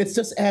 You know, it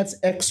just adds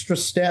extra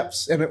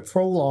steps and it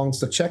prolongs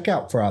the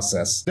checkout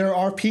process. There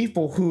are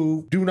people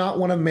who do not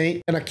want to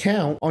make an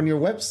account on your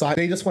website.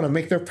 They just want to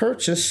make their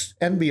purchase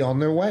and be on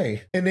their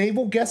way.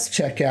 Enable guest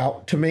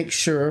checkout to make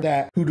sure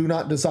that who do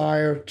not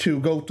desire to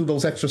go through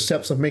those extra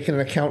steps of making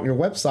an account on your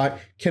website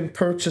can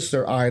purchase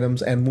their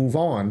items and move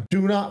on.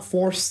 Do not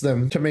force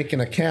them to make an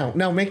account.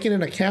 Now, making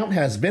an account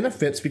has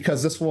benefits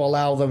because this will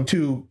allow them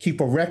to keep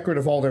a record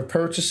of all their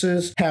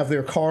purchases, have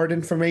their card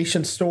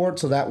information stored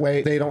so that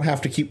way they don't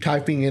have to keep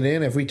typing it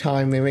in every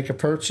time they make a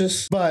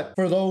purchase. But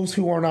for those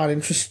who are not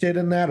interested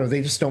in that, or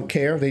they just don't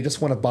care, they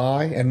just want to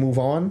buy and move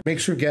on, make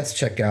sure guest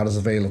checkout is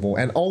available,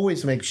 and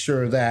always make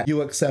sure that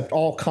you accept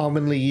all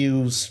commonly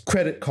used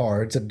credit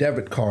cards and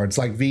debit cards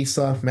like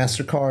Visa,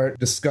 MasterCard,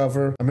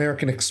 Discover,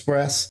 American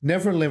Express.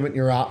 Never limit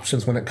your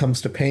options when it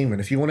comes to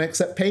payment. If you want to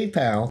accept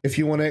PayPal, if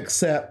you want to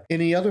accept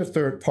any other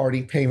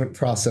third-party payment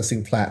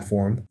processing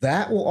platform,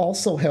 that will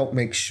also help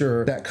make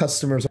sure that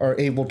customers are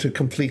able to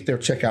complete their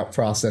checkout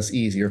process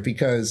easier,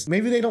 because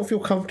maybe they don't feel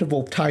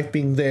comfortable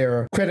typing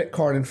their credit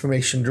card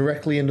information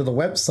directly into the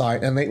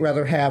website and they'd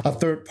rather have a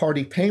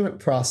third-party payment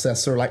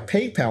processor like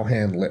PayPal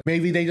handle it.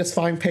 Maybe they just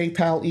find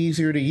PayPal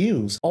easier to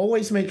use.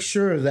 Always make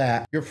sure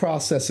that your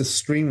process is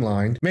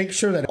streamlined. Make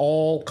sure that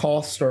all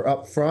costs are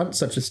upfront,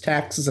 such as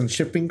taxes and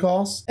shipping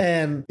costs.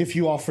 And if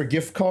you offer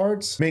gift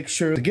cards, make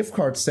sure the gift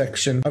card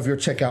section of your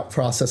checkout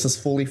process is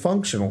fully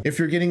functional. If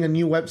you're getting a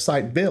new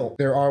website built,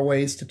 there are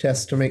ways to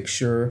test to make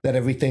sure that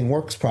everything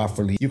works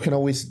properly. You can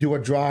always do a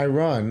dry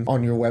run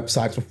on your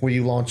websites before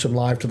you launch them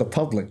live to the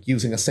public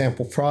using a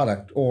sample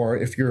product, or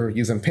if you're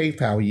using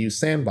PayPal, you use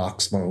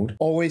sandbox mode.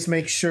 Always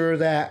make sure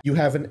that you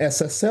have an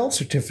SSL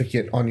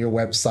certificate on your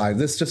website.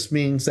 This just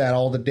means that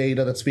all the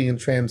data that's being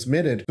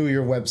transmitted through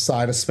your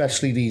website,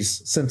 especially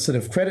these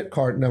sensitive credit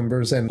card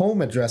numbers and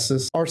home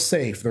addresses, are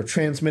safe. They're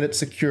transmitted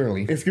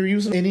securely. If you're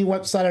using any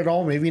website at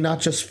all, maybe not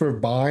just for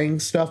buying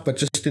stuff, but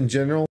just in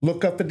general,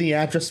 look up in the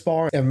address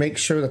bar and make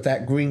sure that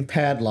that green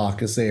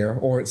padlock is there,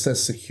 or it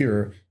says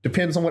secure.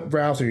 Depends on what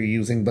browser you're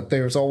using, but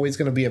there's always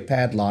going to be a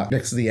padlock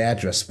next to the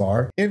address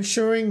bar.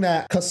 Ensuring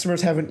that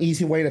customers have an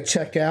easy way to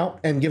check out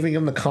and giving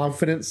them the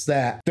confidence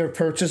that their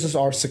purchases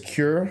are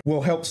secure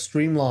will help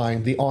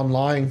streamline the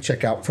online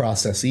checkout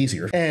process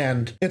easier.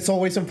 And it's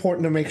always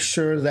important to make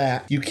sure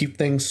that you keep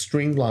things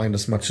streamlined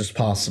as much as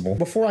possible.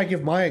 Before I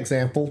give my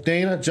example,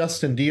 Dana,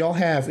 Justin, do y'all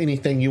have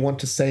anything you want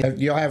to say?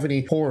 Do y'all have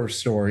any horror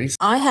stories?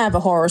 I have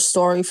a horror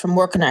story from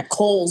working at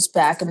Kohl's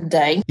back in the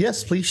day.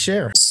 Yes, please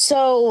share.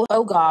 So,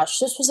 oh gosh,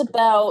 this was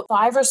about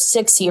 5 or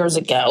 6 years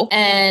ago,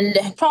 and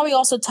probably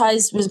also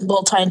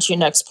will tie into your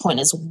next point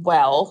as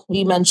well.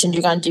 You mentioned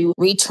you're going to do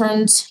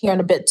returns here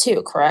in a bit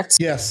too, correct?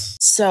 Yes.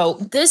 So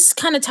this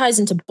kind of ties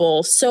into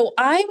both. So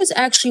I was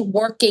actually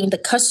working the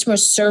customer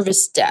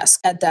service desk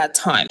at that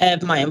time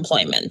of my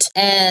employment.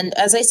 And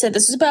as I said,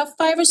 this was about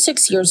 5 or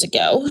 6 years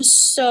ago.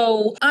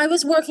 So I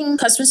was working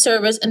customer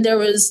service, and there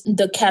was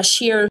the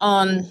cashier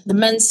on the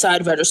men's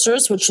side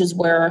registers, which is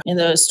where in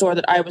the store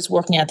that I was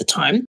working at the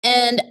time.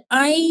 And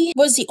I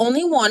was the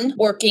only one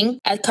working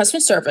at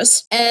customer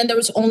service, and there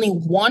was only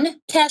one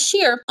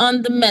cashier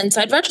on the men's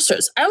side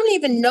registers. I don't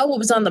even know what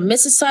was on the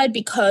missus side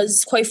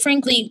because, quite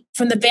frankly,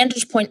 from the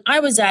vantage point I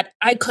was at,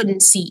 I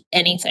couldn't see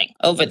anything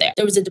over there.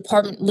 There was a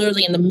department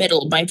literally in the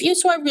middle of my view,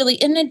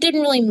 and it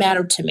didn't really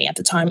matter to me at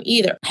the time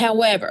either.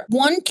 However,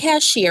 one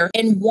cashier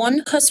and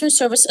one customer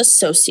service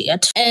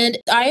associate, and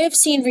I have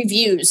seen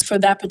reviews for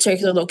that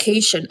particular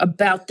location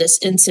about this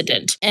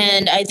incident.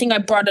 And I think I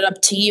brought it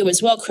up to you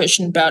as well,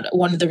 Christian, about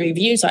one of the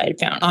reviews I had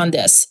found on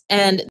this.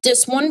 And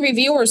this one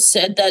reviewer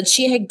said that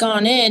she had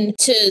gone in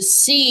to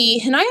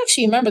see, and I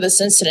actually remember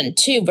this incident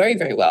too very,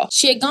 very well.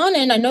 She had gone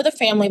in, I know the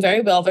family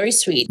very well, very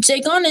sweet. She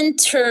had gone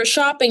into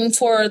shopping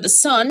for the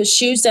son, with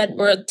shoes that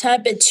were a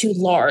tad bit too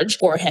large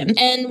for him,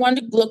 and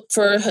wanted to look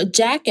for a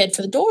jacket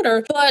for the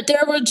daughter, but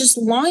there were just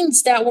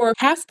lines that were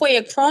halfway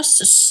across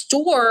the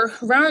store,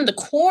 around the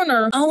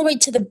corner, all the way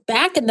to the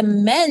back of the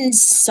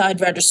men's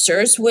side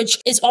registers, which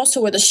is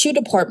also where the shoe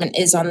department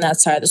is on that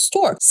side of the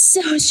store.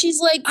 So she's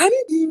like, I'm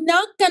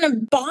not gonna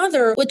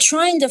bother with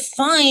trying to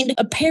find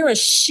a pair of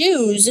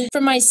shoes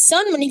for my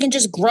son when he can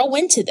just grow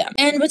into them.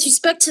 And with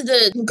respect to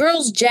the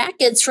girls'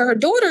 jackets for her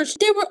daughters,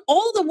 they were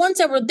all the ones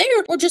that were there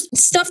were just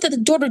stuff that the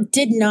daughter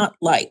did not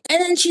like.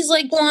 And then she's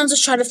like, well, I'll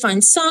just try to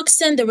find socks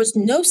then. There was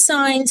no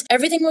signs.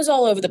 Everything was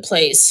all over the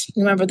place.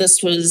 Remember,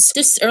 this was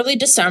this early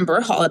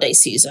December holiday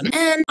season.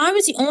 And I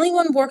was the only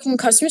one working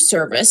customer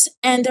service.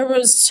 And there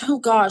was, oh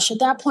gosh, at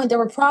that point, there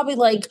were probably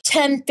like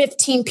 10,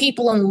 15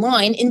 people in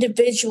line,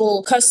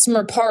 individual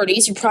customer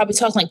parties. You're probably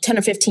talking like 10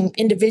 or 15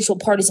 individual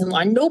parties in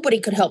line. Nobody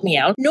could help me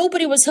out.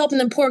 Nobody was helping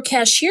the poor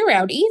cashier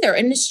out either.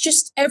 And it's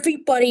just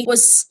everybody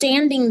was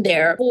standing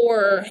there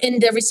in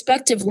their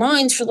respective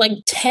lines for like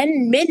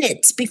 10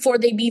 minutes before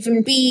they'd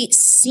even be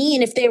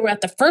seen if they were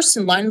at the first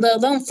in line, let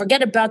alone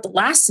forget about the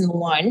last in the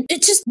line.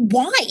 It's just,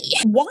 why?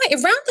 Why?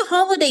 Around the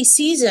holiday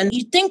season,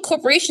 you'd think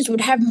corporations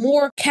would have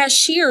more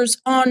cashiers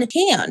on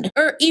hand,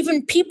 or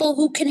even people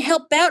who can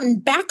help out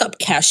and back up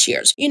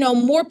cashiers. You know,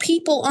 more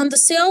people on the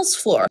sales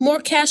floor, more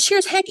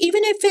cashiers. Heck,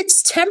 even if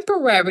it's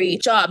temporary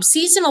jobs,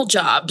 seasonal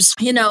jobs,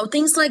 you know,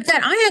 things like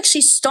that. I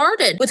actually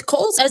started with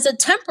Kohl's as a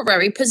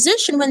temporary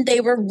position when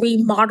they were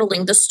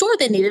remodeling the store.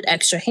 They needed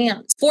extra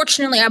hands.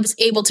 Fortunately, I was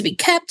able to be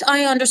kept.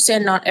 I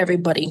understand not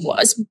everybody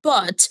was,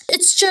 but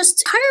it's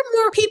just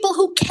hire more people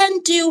who can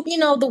do, you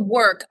know, the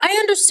work. I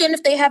understand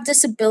if they have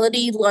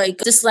disability like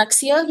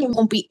dyslexia, you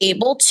won't be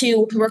able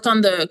to work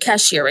on the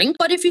cashiering.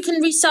 But if you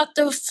can restock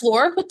the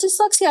floor with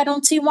dyslexia, I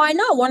don't see why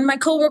not. One of my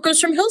coworkers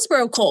from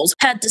Hillsborough Kohl's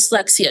had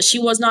dyslexia. She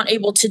was not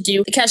able to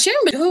do the cashiering,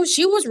 but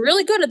she was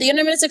really good at the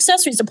intimate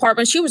accessories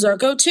department. She was our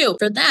go-to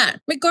for that.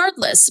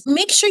 Regardless,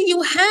 make sure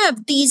you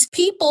have these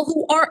people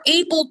who are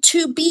able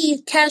to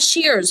be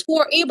cashiers, who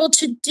are able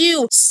to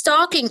do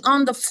stocking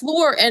on the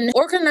floor and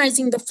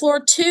organizing the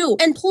floor too.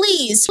 And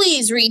please,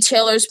 please,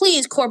 retailers,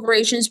 please,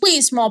 corporations,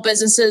 please, small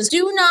businesses,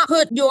 do not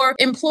put your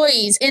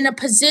employees in a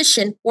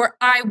position where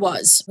I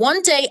was.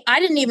 One day, I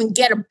didn't even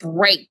get a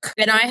break,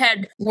 and I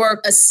had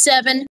worked a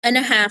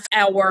 7.5 2.5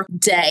 hour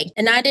day.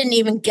 And I didn't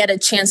even get a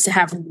chance to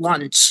have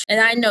lunch. And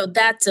I know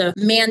that's a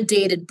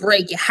mandated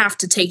break. You have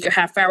to take your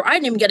half hour. I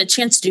didn't even get a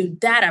chance to do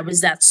that. I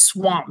was that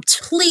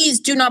swamped. Please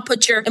do not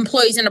put your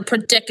employees in a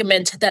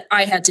predicament that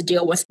I had to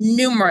deal with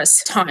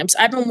numerous times.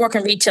 I've been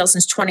working retail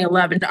since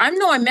 2011. I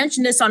know I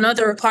mentioned this on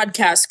other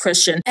podcasts,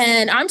 Christian,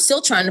 and I'm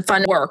still trying to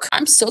find work.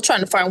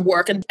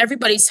 And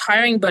everybody's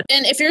hiring.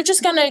 And if you're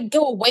just going to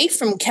go away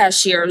from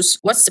cashiers,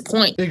 what's the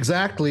point?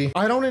 Exactly.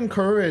 I don't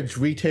encourage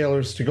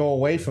retailers to go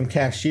away from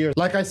cashiers.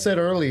 Like I said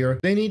earlier,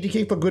 they need to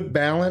keep a good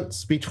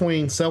balance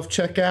between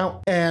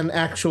self-checkout and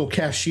actual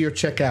cashier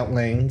checkout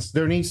lanes.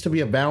 There needs to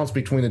be a balance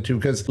between the two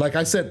because, like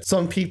I said,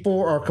 some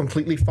people are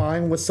completely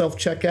fine with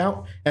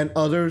self-checkout and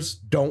others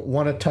don't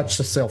want to touch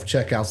the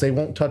self-checkouts. They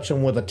won't touch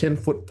them with a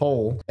 10-foot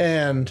pole.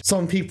 And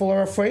some people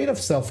are afraid of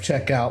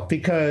self-checkout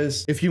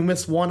because if you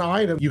miss one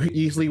item, you could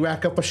easily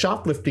rack up a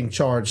shoplifting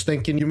charge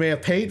thinking you may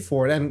have paid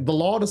for it. And the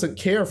law doesn't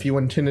care if you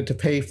intended to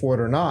pay for it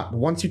or not.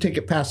 Once you take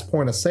it past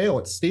point of sale,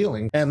 it's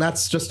stealing. And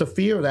that's just a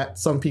fear that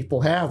some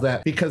people have,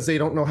 that because they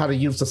don't know how to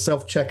use the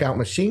self-checkout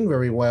machine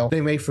very well,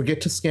 they may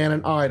forget to scan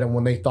an item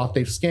when they thought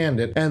they've scanned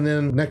it. And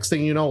then next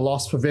thing you know,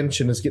 loss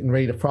prevention is getting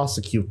ready to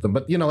prosecute them.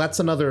 But that's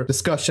another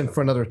discussion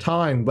for another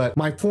time. But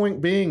my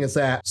point being is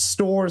that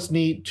stores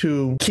need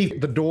to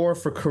keep the door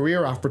for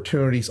career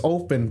opportunities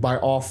open by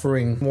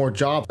offering more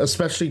jobs,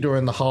 especially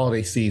during the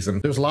holiday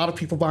season. There's a lot of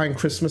people buying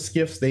Christmas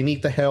gifts. They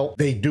need the help.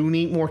 They do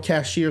need more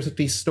cashiers at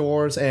these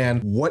stores.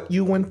 And what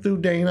you went through,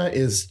 Dana,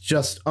 is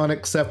just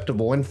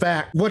unacceptable. In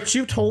fact, what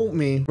you told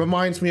me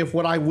reminds me of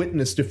what I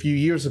witnessed a few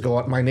years ago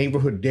at my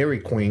neighborhood Dairy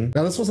Queen.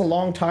 Now, this was a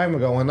long time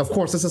ago. And of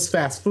course, this is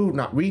fast food,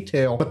 not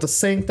retail, but the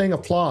same thing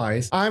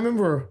applies. I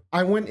remember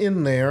I went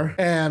in there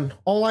and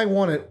all I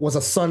wanted was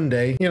a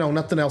sundae,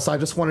 nothing else. I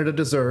just wanted a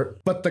dessert.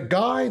 But the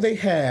guy they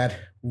had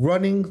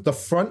running the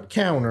front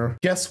counter,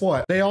 guess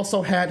what? They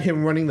also had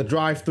him running the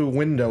drive-through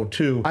window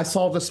too. I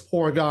saw this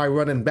poor guy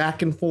running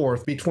back and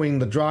forth between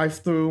the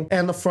drive-through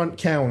and the front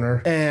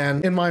counter.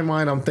 And in my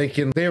mind, I'm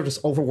thinking they're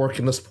just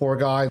overworking this poor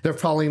guy. They're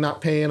probably not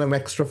paying him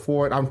extra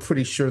for it. I'm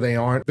pretty sure they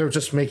aren't. They're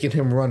just making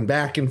him run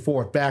back and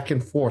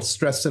forth,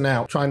 stressing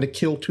out, trying to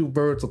kill two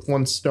birds with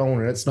one stone,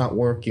 and it's not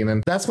working.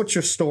 And that's what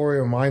your story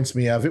reminds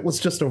me of. It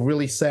was just a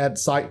really sad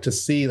sight to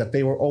see that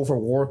they were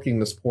overworking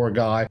this poor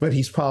guy, but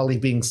he's probably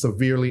being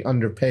severely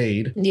underpaid.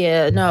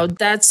 Yeah, no,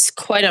 that's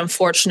quite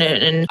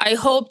unfortunate. And I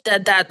hope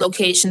that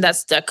location,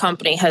 that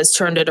company has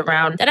turned it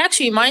around. That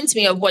actually reminds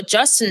me of what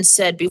Justin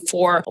said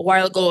before a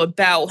while ago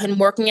about him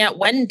working at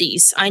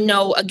Wendy's. I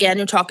know, again,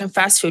 you're talking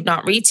fast food,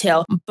 not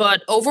retail,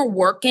 but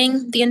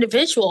overworking the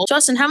individual.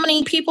 Justin, how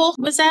many people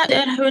was that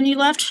when you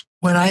left?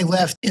 When I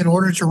left, in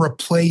order to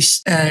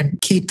replace and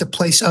keep the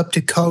place up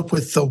to code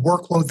with the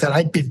workload that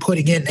I'd been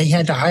putting in, they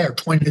had to hire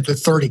 20 to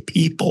 30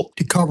 people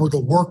to cover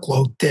the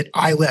workload that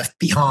I left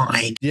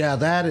behind. Yeah,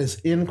 that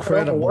is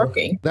incredible.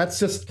 That's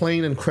just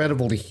plain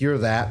incredible to hear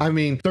that. I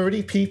mean,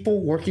 30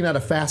 people working at a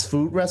fast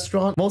food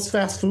restaurant. Most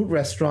fast food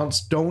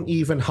restaurants don't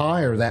even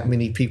hire that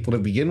many people to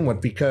begin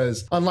with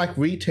because unlike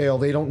retail,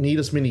 they don't need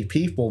as many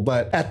people.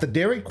 But at the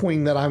Dairy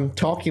Queen that I'm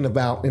talking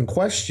about in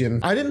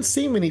question, I didn't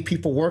see many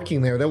people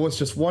working there. There was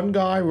just one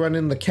guy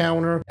running the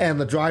counter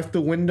and the drive-through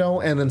window,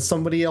 and then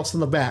somebody else in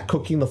the back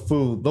cooking the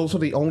food. Those are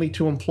the only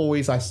two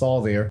employees I saw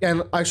there.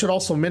 And I should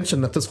also mention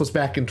that this was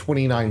back in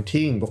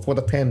 2019, before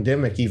the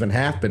pandemic even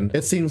happened.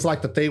 It seems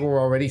like that they were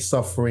already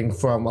suffering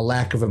from a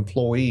lack of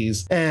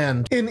employees.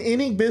 And in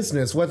any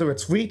business, whether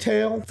it's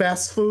retail,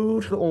 fast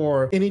food,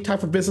 or any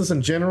type of business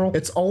in general,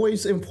 it's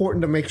always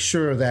important to make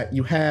sure that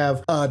you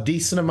have a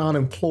decent amount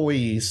of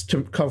employees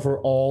to cover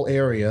all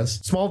areas.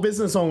 Small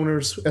business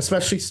owners,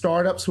 especially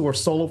startups who are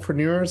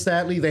solopreneurs,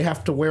 sadly, they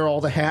have to wear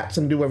all the hats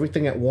and do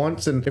everything at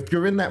once. And if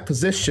you're in that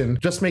position,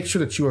 just make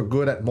sure that you are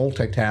good at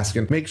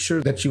multitasking. Make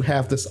sure that you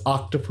have this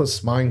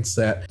octopus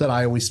mindset that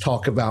I always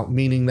talk about,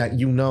 meaning that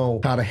you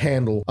know how to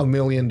handle a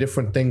million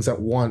different things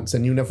at once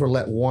and you never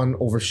let one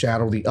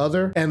overshadow the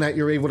other, and that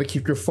you're able to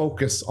keep your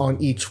focus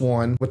on each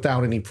one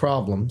without any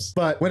problems.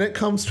 But when it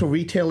comes to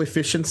retail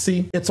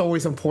efficiency, it's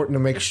always important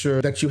to make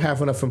sure that you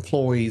have enough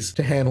employees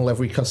to handle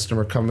every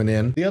customer coming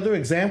in. The other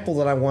example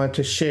that I wanted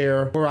to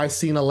share where I've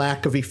seen a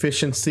lack of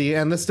efficiency,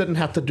 and this didn't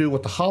have to do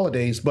with the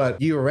holidays,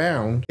 but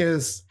year-round,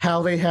 is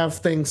how they have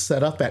things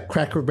set up at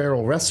Cracker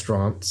Barrel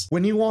restaurants.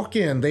 When you walk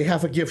in, they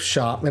have a gift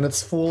shop, and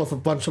it's full of a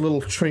bunch of little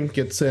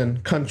trinkets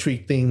and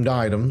country-themed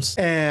items,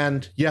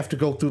 and you have to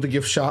go through the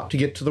gift shop to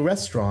get to the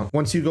restaurant.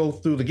 Once you go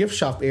through the gift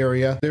shop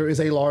area, there is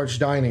a large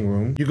dining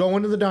room. You go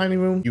into the dining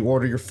room, you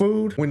order your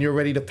food. When you're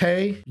ready to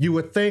pay, you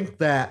would think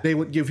that they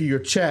would give you your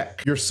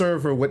check. Your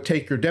server would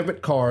take your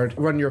debit card,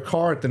 run your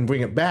card, then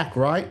bring it back,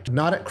 right?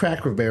 Not at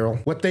Cracker Barrel.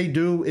 What they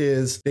do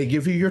is is they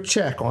give you your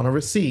check on a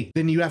receipt.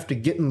 Then you have to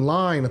get in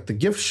line at the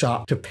gift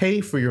shop to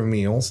pay for your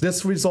meals.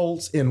 This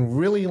results in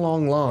really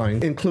long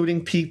lines,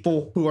 including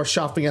people who are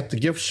shopping at the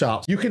gift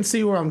shops. You can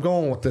see where I'm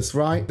going with this,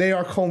 right? They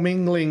are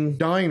commingling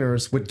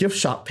diners with gift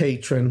shop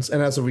patrons,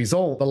 and as a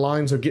result, the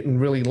lines are getting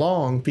really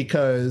long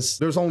because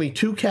there's only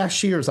 2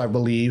 cashiers, I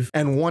believe,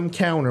 and 1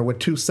 counter with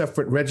 2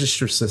 separate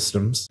register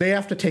systems. They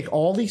have to take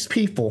all these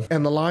people,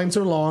 and the lines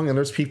are long, and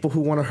there's people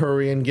who want to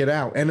hurry and get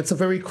out. And it's a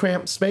very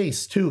cramped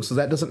space, too, so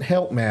that doesn't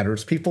help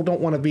matters. People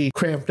don't want to be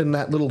cramped in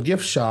that little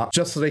gift shop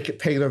just so they could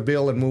pay their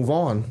bill and move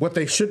on. What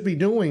they should be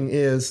doing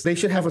is they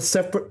should have a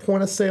separate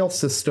point of sale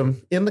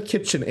system in the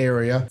kitchen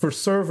area for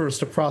servers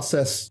to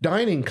process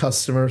dining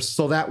customers,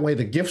 so that way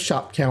the gift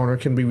shop counter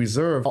can be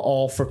reserved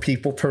all for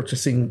people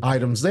purchasing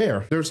items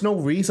there. There's no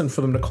reason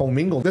for them to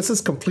commingle. This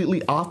is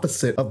completely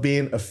opposite of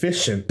being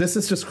efficient. This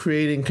is just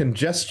creating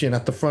congestion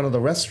at the front of the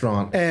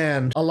restaurant.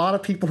 And a lot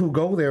of people who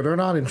go there, they're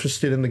not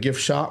interested in the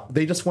gift shop.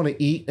 They just want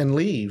to eat and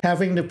leave.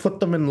 Having to put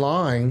them in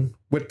line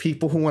with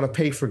people who want to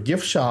pay for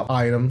gift shop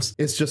items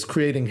is just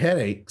creating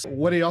headaches.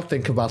 What do y'all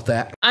think about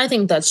that? I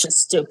think that's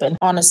just stupid,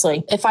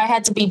 honestly. If I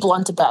had to be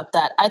blunt about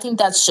that, I think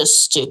that's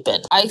just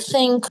stupid. I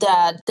think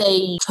that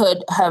they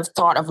could have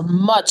thought of a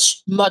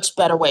much, much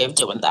better way of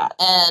doing that.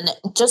 And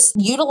just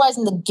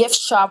utilizing the gift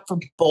shop for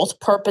both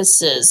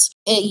purposes,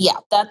 yeah,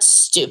 that's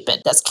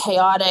stupid. That's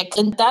chaotic.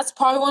 And that's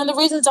probably one of the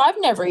reasons I've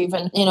never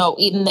even,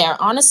 eaten there.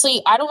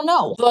 Honestly, I don't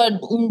know.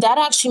 But that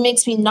actually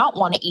makes me not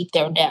want to eat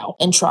there now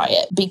and try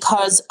it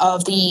because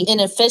of the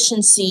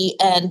inefficiency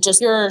and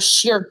just your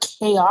sheer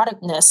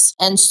chaoticness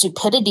and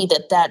stupidity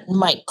that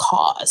might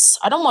cause.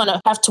 I don't want to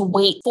have to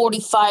wait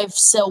 45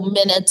 so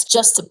minutes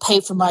just to pay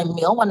for my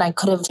meal when I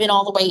could have been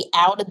all the way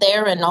out of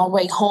there and all the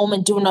way home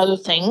and doing other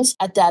things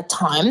at that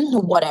time,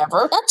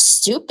 whatever. That's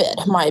stupid,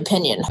 in my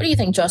opinion. What do you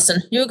think,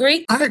 Justin? You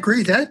agree? I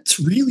agree. That's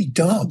really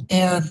dumb.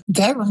 And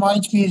that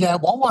reminds me of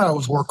that Walmart I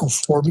was working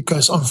for,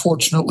 because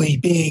unfortunately,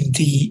 being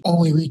the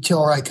only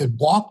retailer I could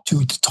walk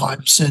to at the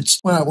time, since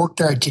when I worked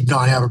there, I did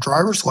not have a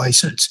driver's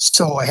license.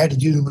 So I had to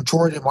do the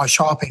majority of my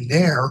shopping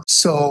there.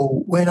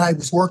 So when I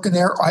was working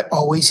there, I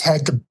always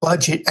had to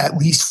budget at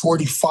least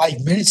 45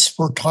 minutes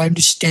for time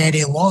to stand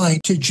in line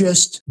to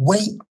just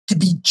wait to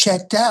be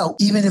checked out,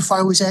 even if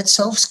I was at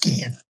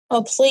self-scan.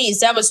 Oh,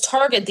 please. That was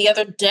Target the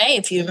other day,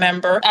 if you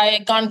remember. I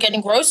had gone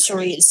getting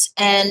groceries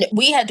and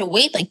we had to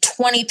wait like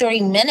 20,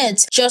 30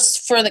 minutes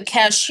just for the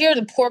cashier.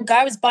 The poor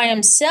guy was by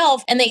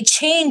himself and they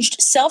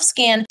changed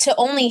self-scan to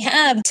only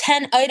have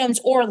 10 items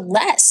or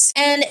less.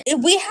 And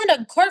if we had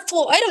a cart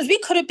full of items, we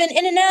could have been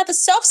in and out of the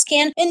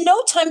self-scan in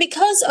no time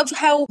because of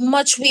how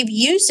much we've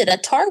used it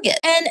at Target.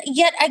 And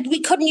yet we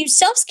couldn't use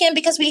self-scan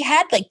because we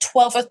had like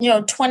 12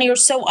 or 20 or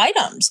so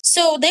items.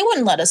 So they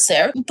wouldn't let us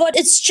there. But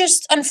it's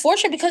just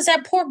unfortunate because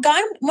that poor guy,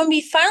 when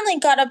we finally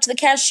got up to the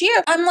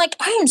cashier, I'm like,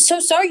 I am so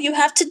sorry you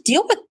have to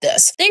deal with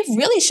this. They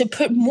really should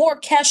put more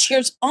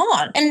cashiers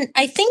on. And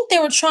I think they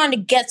were trying to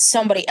get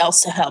somebody else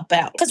to help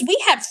out because we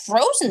had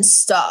frozen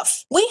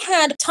stuff. We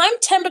had time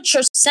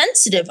temperature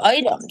sensitive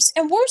items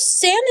and we're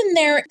standing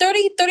there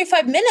 30,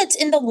 35 minutes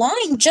in the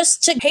line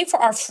just to pay for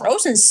our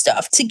frozen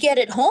stuff to get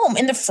it home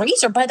in the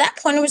freezer. By that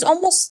point, it was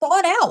almost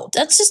thawed out.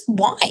 That's just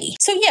why.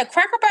 So yeah,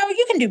 Cracker Barrel,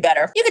 you can do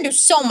better. You can do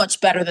so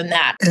much better than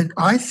that. And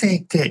I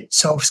think that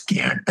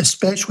self-scan,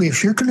 especially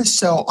if you're going to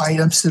sell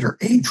items that are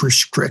age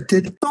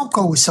restricted, don't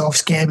go with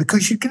self-scan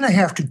because you're going to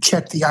have to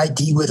check the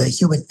ID with a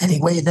human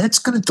anyway, and that's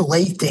going to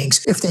delay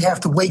things if they have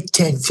to wait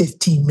 10,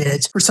 15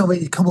 minutes for somebody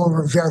to come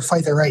over and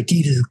verify their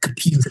ID to the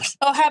computer.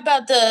 Oh, how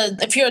about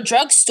if you're a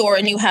drugstore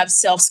and you have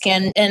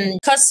self-scan and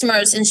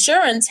customers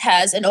insurance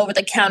has an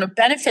over-the-counter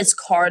benefits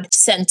card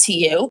sent to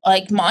you,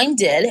 like mine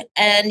did,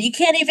 and you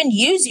can't even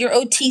use your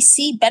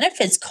OTC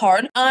benefits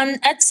card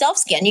at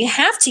self-scan. You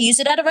have to use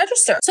it at a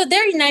register. So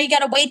now you got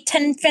to wait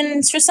 10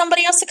 minutes for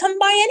somebody else to come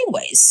by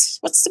anyways.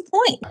 What's the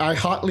point? I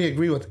hotly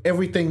agree with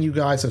everything you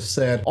guys have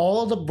said.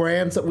 All the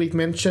brands that we've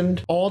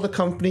mentioned, all the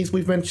companies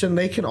we've mentioned,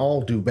 they can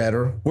all do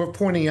better. We're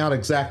pointing out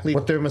exactly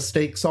what their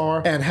mistakes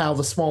are and how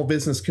the small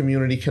business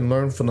community can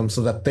learn from them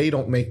so that they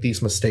don't make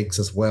these mistakes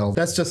as well.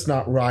 That's just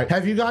not right.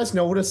 Have you guys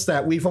noticed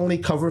that we've only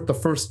covered the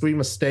first 3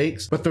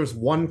 mistakes, but there's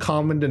one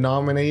common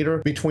denominator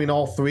between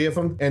all 3 of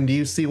them? And do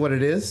you see what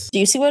it is? Do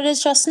you see what it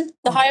is, Justin?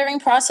 The hiring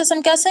process,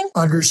 I'm guessing?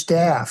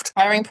 Understaffed.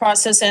 Hiring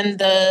process and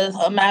the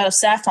amount of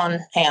staff on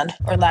hand,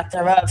 or lack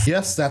thereof.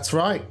 Yes, that's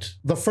right.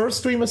 The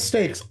first 3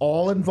 mistakes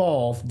all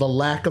involve the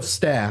lack of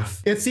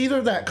staff. It's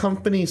either that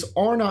companies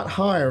are not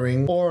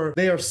hiring or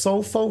they are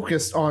so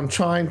focused on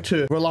trying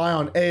to rely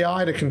on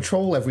AI to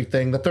control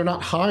everything that they're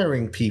not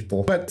hiring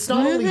people. But it's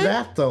not only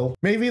that though.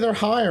 Maybe they're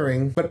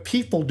hiring, but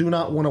people do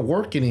not want to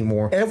work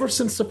anymore. Ever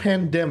since the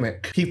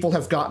pandemic, people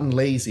have gotten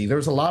lazy.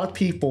 There's a lot of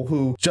people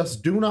who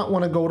just do not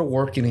want to go to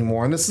work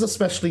anymore. And this is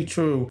especially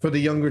true for the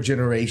younger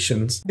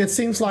generations. It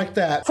seems like like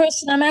that.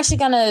 Christian, I'm actually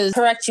going to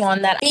correct you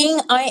on that. Being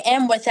I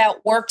am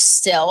without work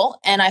still,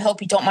 and I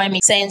hope you don't mind me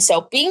saying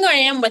so, being I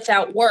am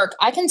without work,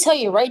 I can tell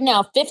you right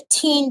now,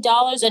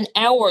 $15 an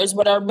hour is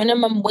what our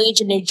minimum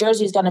wage in New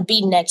Jersey is going to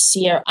be next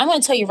year. I'm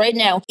going to tell you right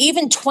now,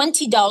 even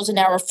 $20 an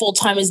hour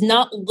full-time is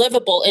not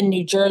livable in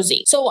New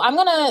Jersey. So I'm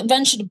going to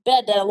venture to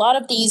bet that a lot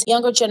of these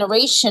younger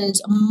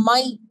generations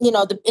might,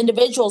 the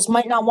individuals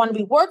might not want to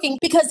be working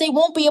because they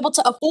won't be able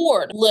to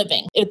afford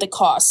living at the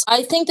cost.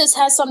 I think this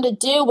has something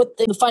to do with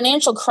the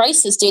financial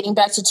crisis dating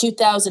back to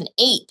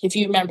 2008, if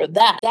you remember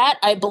that. That,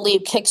 I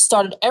believe,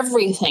 kickstarted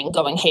everything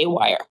going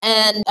haywire.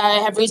 And I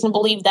have reason to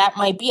believe that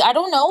might be, I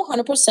don't know,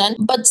 100%,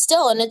 but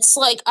still. And it's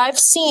like, I've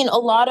seen a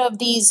lot of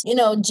these,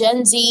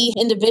 Gen Z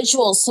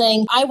individuals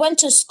saying, I went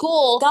to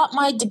school, got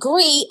my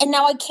degree, and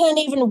now I can't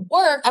even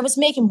work. I was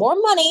making more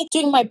money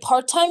doing my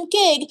part-time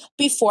gig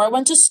before I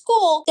went to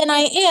school than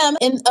I am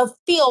in a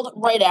field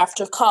right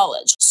after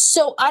college.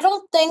 So I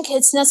don't think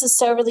it's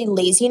necessarily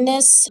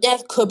laziness.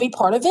 That could be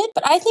part of it,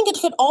 but I think it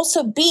could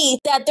also be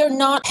that they're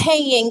not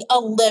paying a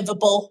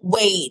livable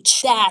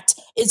wage. That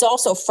is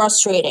also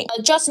frustrating.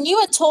 Justin, you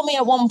had told me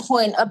at one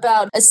point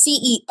about a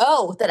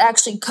CEO that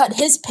actually cut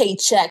his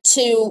paycheck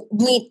to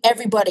meet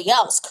everybody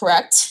else,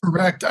 correct?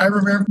 Correct. I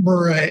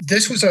remember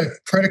this was a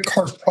credit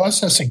card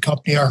processing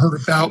company I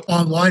heard about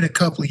online a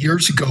couple of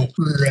years ago,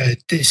 where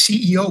the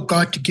CEO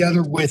got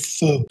together with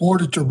the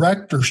board of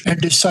directors and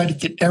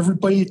decided that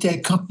everybody at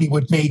that company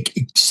would make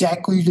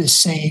exactly the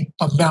same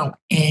amount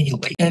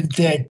annually, and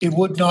that it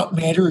would not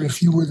matter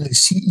if you were the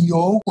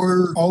CEO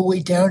or all the way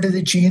down to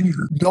the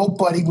janitor.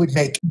 Nobody would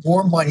make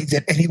more money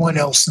than anyone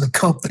else in the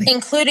company.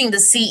 Including the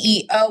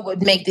CEO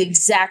would make the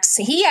exact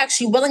same. He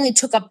actually willingly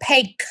took a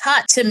pay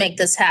cut to make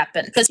this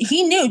happen because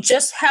he knew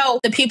just how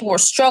the people were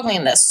struggling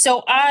in this.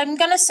 So I'm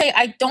going to say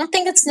I don't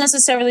think it's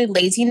necessarily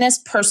laziness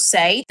per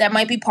se. That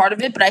might be part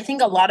of it, but I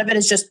think a lot of it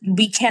is just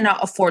we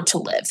cannot afford to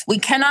live. We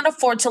cannot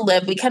afford to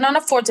live. We cannot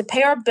afford to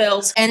pay our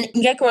bills and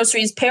get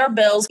groceries, pay our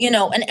bills,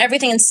 and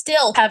everything, and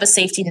still have a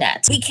safety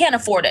net. We can't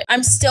afford it.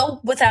 I'm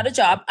still without a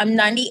job. I'm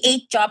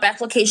 98 job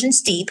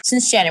applications deep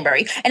since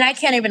January, and I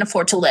can't even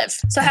afford to live.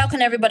 So how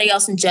can everybody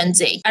else in Gen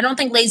Z? I don't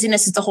think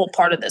laziness is the whole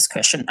part of this,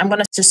 Christian. I'm going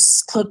to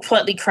just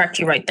completely correct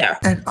you right there.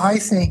 And I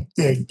think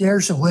that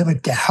there's a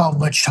limit to how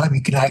much time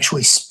you can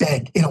actually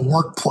spend in a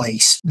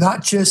workplace,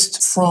 not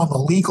just from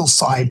a legal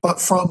side,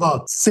 but from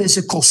a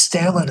physical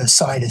stamina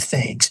side of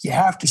things. You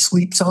have to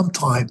sleep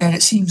sometime. And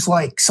it seems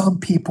like some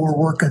people are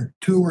working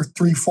 2 or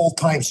 3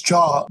 full-time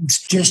jobs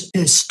just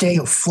to stay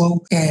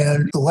afloat.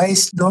 And the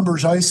last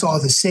numbers I saw,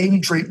 the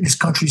savings rate in this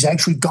country has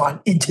actually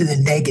gone into the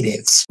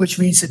negatives, which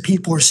means that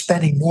people are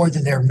spending more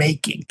than they're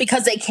making.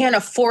 Because they can't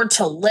afford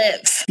to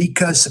live.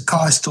 Because the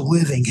cost of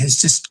living has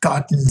just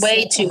gotten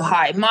way too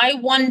high. My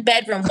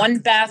 1-bedroom,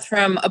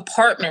 1-bathroom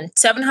apartment,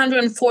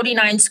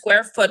 749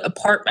 square foot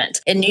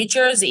apartment in New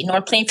Jersey,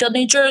 North Plainfield,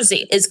 New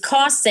Jersey, is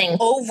costing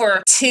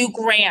over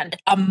 $2,000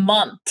 a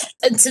month.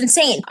 It's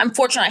insane. I'm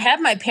fortunate I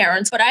have my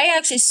parents, but I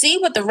actually see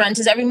what the rent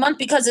is every month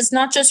because it's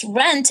not just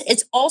rent,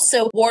 it's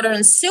also water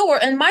and sewer.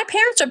 And my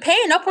parents are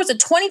paying upwards of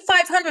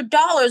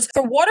 $2,500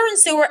 for water and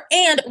sewer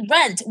and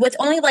rent, with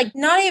only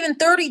not even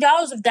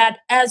 $30 of that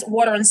as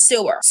water and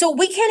sewer. So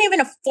we can't even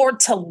afford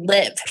to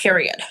live,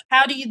 period.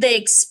 How do they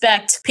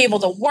expect people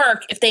to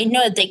work if they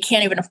know that they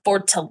can't even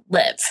afford to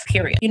live,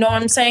 period? You know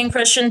what I'm saying,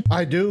 Christian?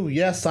 I do.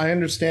 Yes, I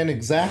understand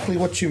exactly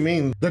what you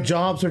mean. The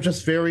jobs are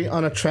just very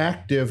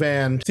unattractive.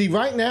 And see,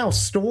 right now,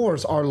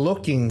 stores are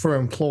looking for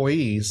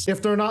employees.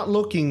 If they're not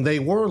looking, they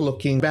were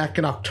looking back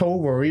in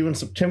October or even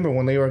September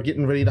when they were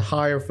getting ready to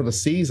hire for the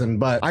season.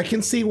 But I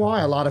can see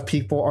why a lot of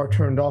people are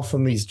turned off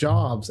from these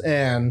jobs.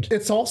 And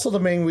it's also the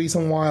main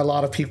reason why a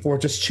lot of people are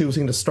just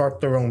choosing to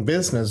start their own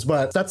business.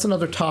 But that's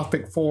another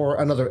topic for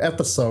another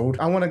episode.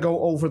 I want to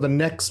go over the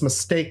next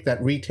mistake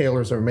that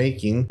retailers are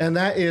making, and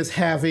that is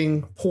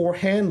having poor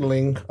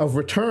handling of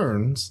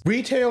returns.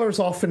 Retailers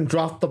often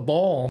drop the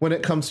ball when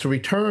it comes to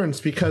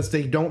returns because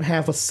they don't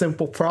have a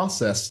simple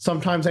process.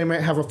 Sometimes they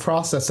might have a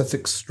process that's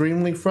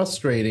extremely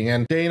frustrating.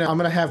 And Dana, I'm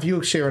going to have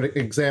you share an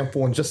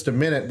example in just a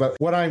minute, but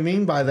what I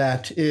mean by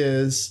that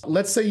is,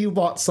 let's say you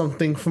bought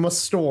something from a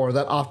store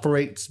that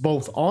operates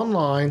both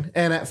online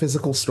and at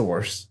physical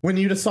stores. When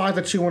you decide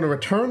that you want to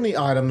return the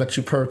item that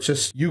you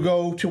purchased, you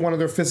go to one of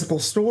their physical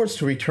stores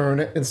to return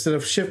it instead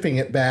of shipping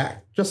it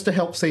back, just to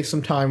help save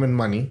some time and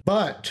money.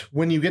 But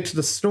when you get to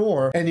the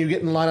store and you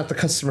get in line at the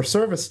customer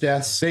service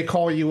desk, they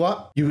call you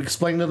up, you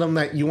explain to them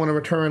that you want to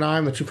return an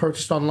item that you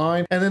purchased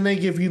online, and then they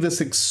give you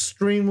this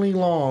extremely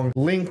long,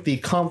 lengthy,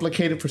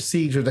 complicated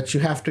procedure that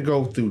you have to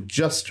go through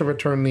just to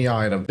return the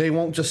item. They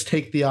won't just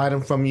take the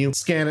item from you,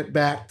 scan it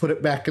back, put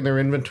it back in their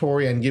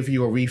inventory, and give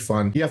you a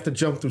refund. You have to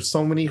jump through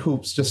so many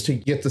hoops just to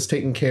get this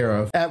taken care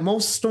of. At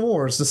most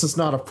stores, this is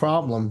not a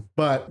problem,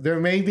 but there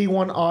may be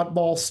one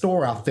oddball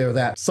store out there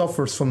that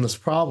suffers from this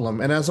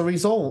problem. And as a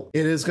result,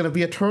 it is going to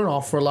be a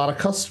turnoff for a lot of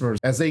customers.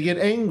 As they get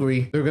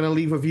angry, they're going to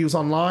leave reviews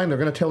online. They're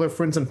going to tell their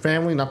friends and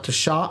family not to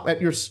shop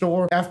at your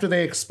store after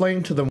they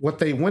explain to them what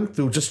they went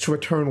through just to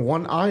return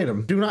one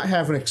item. Do not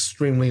have an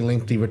extremely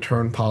lengthy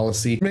return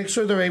policy. Make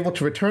sure they're able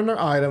to return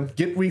their item,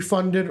 get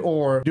refunded,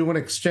 or do an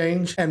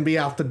exchange and be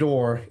out the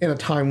door in a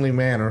timely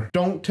manner.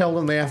 Don't tell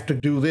them they have to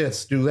do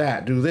this, do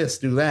that, do this,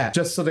 do that,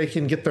 just so they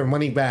can get their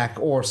money back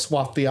or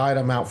swap the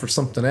item out for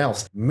something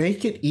else.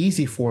 Make it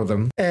easy for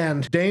them.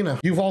 And Dana,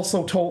 you've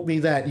also told me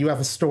that you have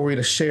a story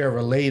to share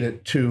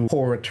related to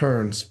poor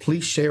returns.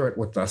 Please share it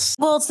with us.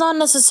 Well, it's not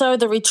necessarily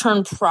the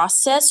return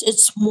process.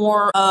 It's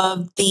more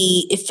of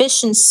the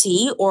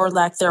efficiency or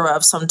lack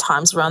thereof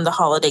sometimes around the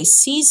holiday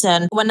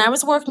season. When I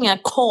was working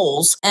at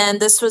Kohl's, and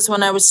this was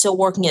when I was still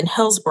working in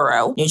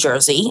Hillsborough, New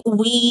Jersey,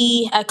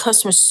 we at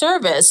customer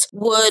service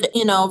would,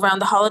 around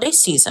the holiday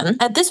season,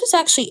 and this was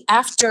actually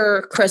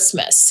after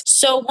Christmas.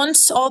 So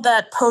once all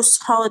that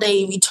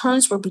post-holiday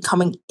returns were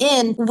becoming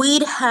in,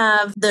 we'd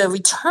have the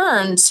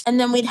returns and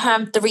then we'd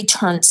have the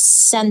return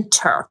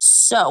center.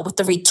 So with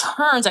the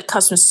returns at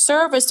customer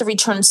service, the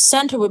return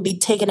center would be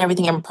taking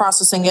everything and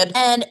processing it.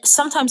 And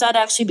sometimes I'd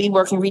actually be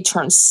working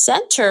return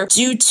center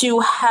due to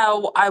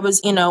how I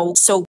was,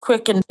 so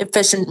quick and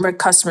efficient with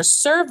customer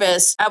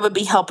service. I would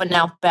be helping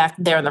out back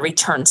there in the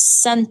return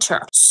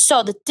center.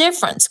 So the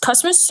difference,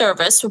 customer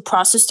service would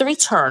process the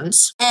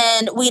returns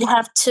and we'd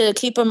have to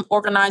keep them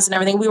organized and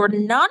everything. We were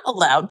not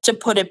allowed to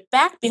put it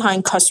back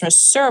behind customer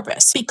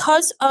service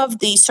because of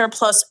the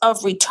surplus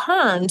of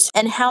returns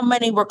and how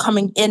many were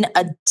coming in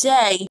a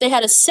day. They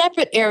had a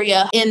separate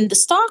area in the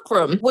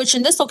stockroom, which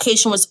in this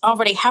location was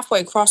already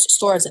halfway across the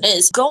store as it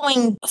is,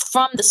 going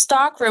from the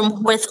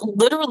stockroom with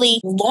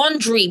literally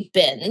laundry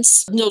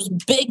bins, those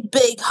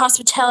big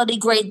hospitality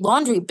grade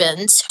laundry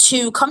bins,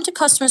 to come to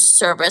customer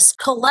service,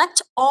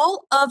 collect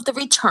all of the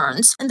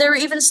returns, and they were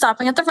even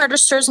stopping at the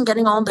registers and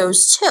getting all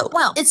those too.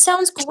 Well, it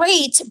sounds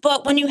great,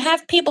 but when you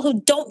have people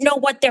who don't know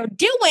what they're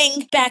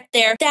doing back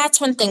there,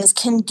 that's when things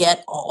can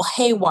get all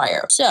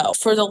haywire. So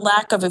for the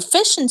lack of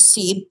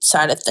efficiency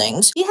side of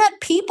things, you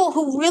had people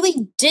who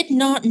really did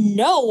not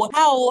know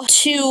how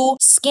to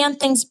scan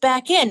things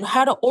back in,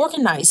 how to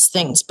organize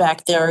things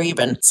back there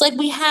even. It's like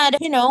we had,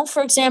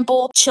 for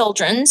example,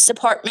 children's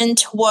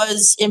department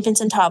was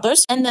infants and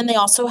toddlers, and then they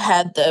also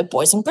had the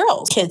boys and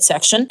girls kids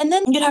section, and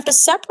then you'd have to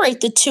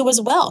separate the two as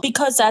well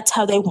because that's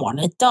how they want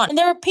it done. And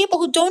there are people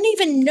who don't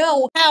even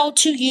know how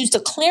to use the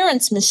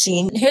clearance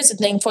machine. Here's the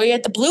thing for you,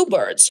 at the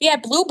Bluebirds. We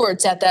had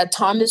Bluebirds at that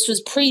time. This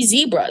was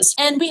pre-Zebras.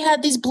 And we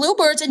had these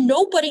Bluebirds and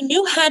nobody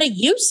knew how to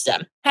use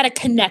them, how to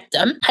connect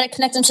them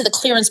to the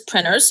clearance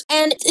printers.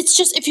 And it's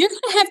just, if you're going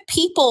to have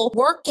people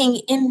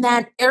working in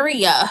that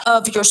area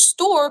of your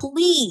store,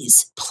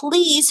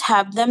 please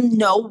have them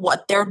know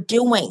what they're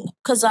doing.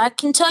 Because I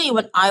can tell you,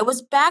 when I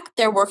was back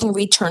there working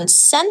return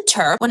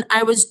center, when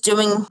I was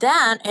doing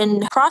that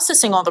and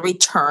processing all the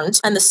returns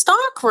and the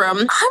stock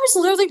room, I was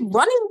literally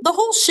running the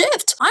whole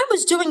shift. I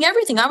was doing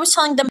everything. I was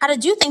telling them how to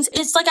do things.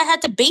 It's like I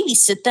had to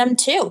babysit them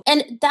too.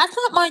 And that's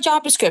not my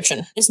job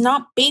description. It's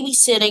not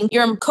babysitting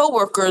your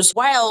coworkers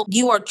while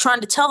you are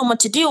trying to tell them what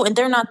to do and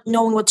they're not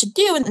knowing what to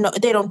do and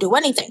they don't do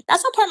anything.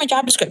 That's not part of my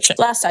job description,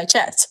 last I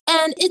checked.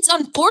 And it's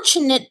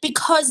unfortunate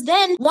because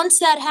then once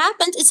that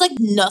happens, it's like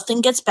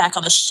nothing gets back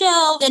on the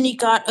shelf. Then you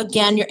got,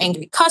 again, your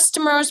angry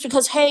customers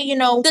because, hey,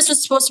 this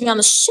was supposed to be on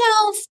the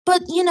shelf,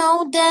 but,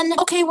 then,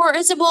 okay, where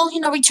is it? Well,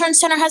 return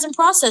center hasn't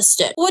processed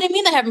it. What do you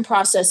mean they haven't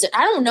processed it?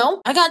 I don't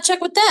know. I got to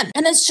check with them.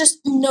 And it's just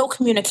no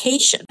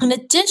communication. In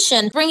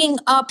addition, bringing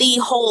up the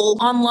whole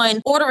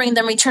online ordering,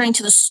 then returning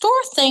to the store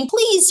thing,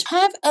 please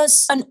have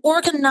an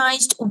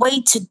organized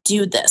way to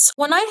do this.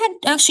 When I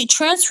had actually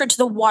transferred to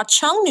the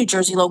Watchung, New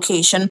Jersey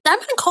location, I'm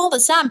going to call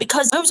this out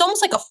because it was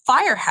almost like a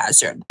fire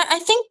hazard. I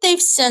think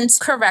they've since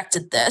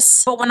corrected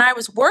this, but when I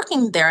was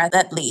working there,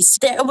 at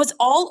least, it was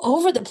all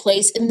over the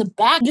place in the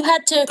back. You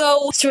had to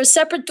go through a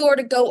separate door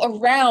to go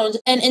around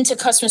and into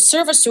customer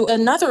service through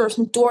another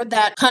door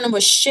that kind of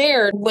was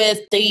shared with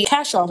the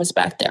cash office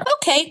back there.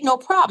 Okay, no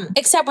problem.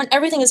 Except when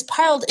everything is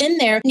piled in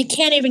there and you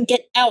can't even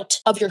get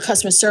out of your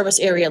customer service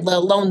area, let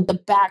alone the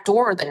back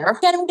door there. You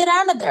can't even get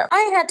out of there.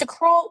 I had to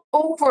crawl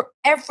over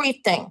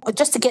everything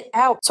just to get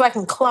out so I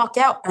can clock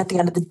out at the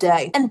end of the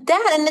day. And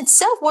that in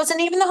itself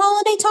wasn't even the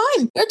holiday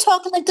time. You're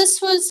talking like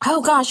this was,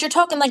 you're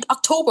talking like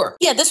October.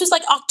 Yeah, this was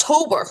like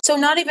October. So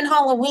not even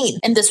Halloween.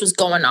 And this was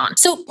going on.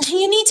 So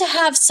you need to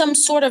have some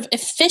sort of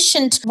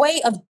efficient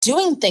way of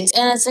doing things.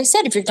 And as I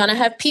said, if you're going to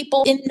have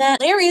people in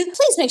that area,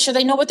 please make sure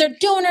they know what they're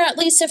doing, or at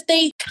least if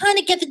they kind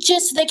of get the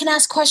gist, they can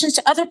ask questions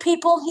to other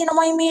people. You know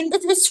what I mean?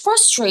 It's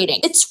frustrating.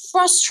 It's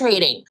frustrating.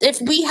 frustrating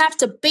if we have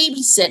to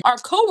babysit our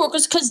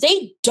coworkers because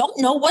they don't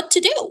know what to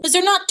do, because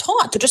they're not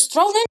taught. They're just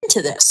thrown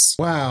into this.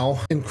 Wow,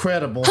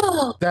 incredible.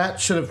 That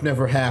should have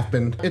never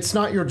happened. It's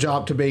not your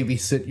job to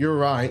babysit, you're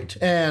right.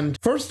 And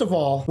first of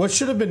all, what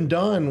should have been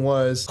done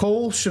was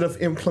Cole should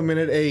have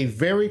implemented a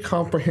very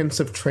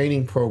comprehensive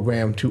training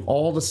program to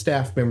all the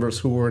staff members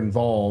who were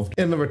involved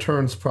in the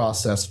returns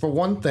process. For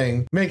one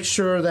thing, make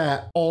sure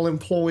that all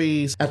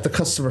employees at the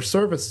customer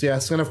service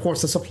desk, and of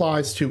course this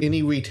applies to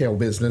any retail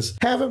business,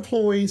 have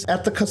employees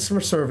at the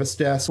customer service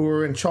desk who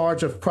are in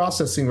charge of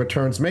processing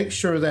returns. Make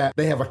sure that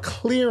they have a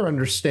clear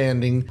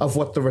understanding of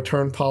what the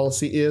return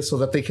policy is so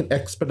that they can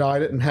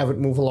expedite it and have it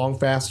move along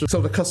faster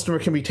so the customer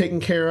can be taken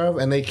care of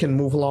and they can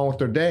move along with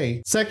their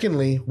day.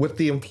 Secondly, with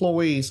the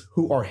employees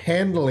who are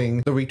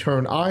handling the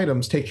return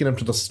items, taking them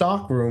to the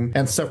stock room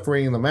and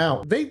separating them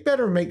out, they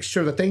better make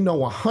sure that they know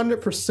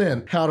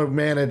 100% how to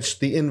manage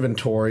the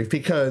inventory,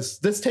 because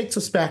this takes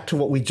us back to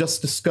what we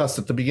just discussed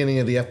at the beginning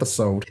of the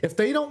episode. If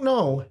they don't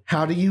know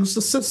how to use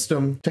the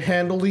system to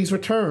handle these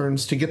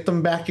returns, to get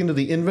them back into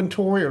the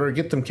inventory or to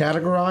get them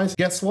categorized,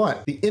 guess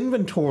what? The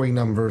inventory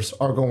numbers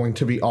are going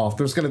to be off.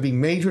 There's going to be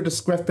major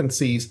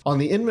discrepancies on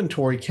the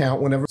inventory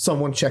count whenever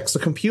someone checks the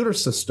computer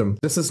system.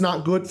 This is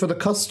not good for the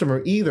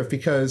customer either,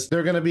 because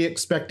they're going to be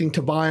expecting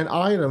to buy an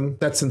item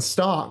that's in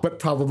stock but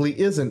probably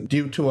isn't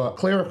due to a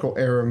clerical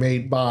error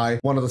made by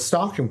one of the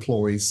stock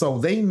employees. So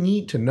they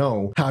need to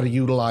know how to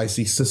utilize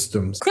these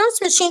systems.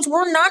 Clearance machines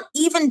were not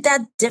even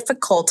that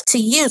difficult to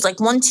use. Like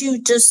once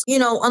you just,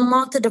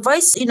 unlock the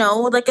device,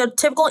 like a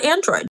typical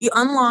Android, you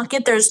unlock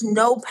it, there's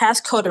no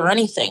passcode or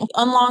anything.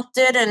 Unlocked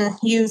it and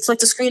you flick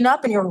the screen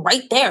up and you're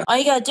right there. All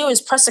you gotta do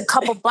is press a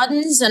couple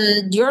buttons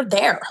and you're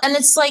there. And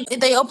it's like,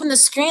 they open the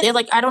screen, they're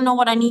like, I don't know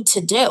what I need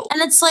to do.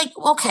 And it's like,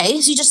 okay,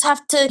 so you just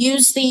have to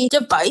use the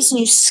device and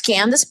you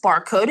scan this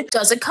barcode.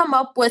 Does it come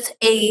up with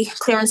a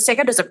clearance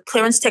ticker? Does a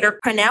clearance ticker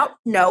print out?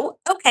 No.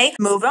 Okay,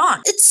 move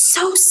on. It's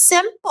so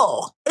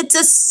simple. It's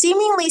a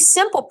seemingly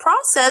simple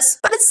process,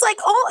 but it's like,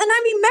 and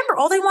I remember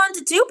all they wanted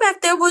to do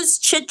back there was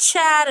chit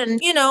chat and,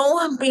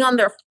 be on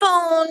their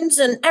phones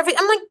and I'm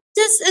like,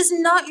 this is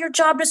not your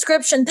job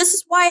description. This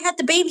is why I had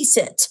to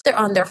babysit. They're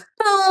on their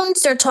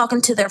phones. They're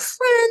talking to their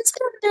friends.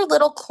 Their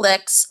little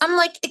cliques. I'm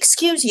like,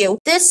 excuse you.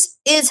 This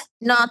is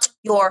not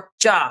your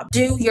job.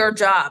 Do your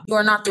job. You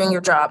are not doing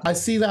your job. I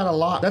see that a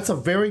lot. That's a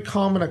very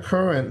common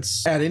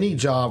occurrence at any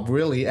job,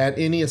 really, at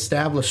any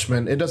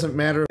establishment. It doesn't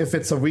matter if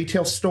it's a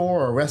retail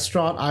store or a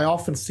restaurant. I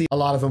often see a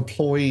lot of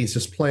employees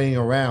just playing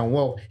around.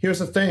 Well, here's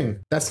the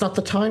thing. That's not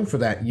the time for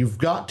that. You've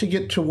got to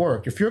get to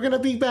work. If you're going to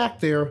be back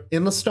there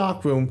in the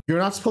stockroom, you're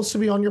not supposed to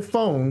be on your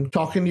phone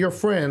talking to your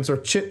friends or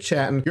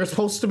chit-chatting. You're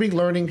supposed to be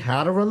learning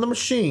how to run the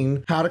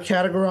machine, how to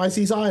categorize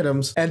these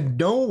items, and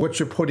know what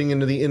you're putting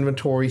into the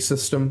inventory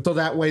system so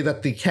that way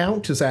that the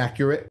count is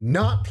accurate,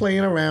 not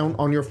playing around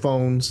on your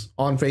phones,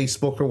 on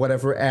Facebook or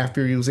whatever app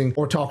you're using,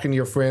 or talking to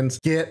your friends.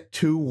 Get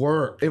to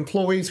work.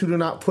 Employees who do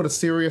not put a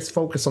serious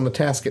focus on the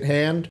task at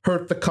hand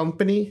hurt the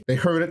company, they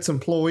hurt its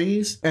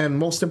employees, and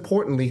most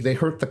importantly, they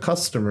hurt the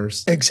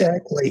customers.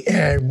 Exactly.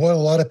 And what a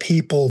lot of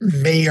people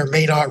may or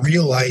may not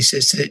realize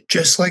is that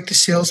just like the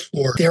sales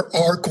floor, there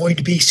are going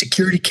to be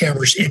security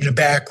cameras in the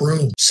back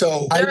room.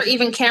 So there are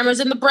even cameras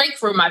in the break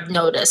room, I've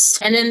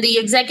noticed. And in the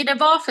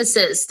executive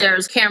offices,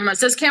 there's cameras.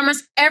 There's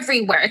cameras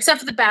everywhere, except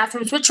for the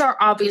bathrooms, which are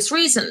obvious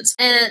reasons.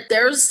 And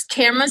there's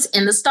cameras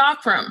in the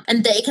stockroom,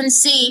 and they can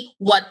see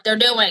what they're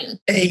doing.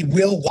 They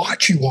will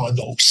watch you on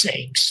those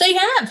things. They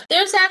have.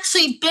 There's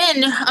actually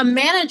been a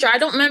manager, I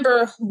don't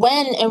remember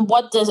when and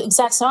what the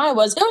exact scenario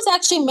was. There was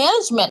actually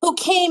management who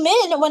came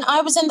in when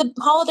I was in the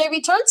holiday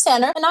return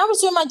center, and I was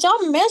doing my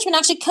job, and management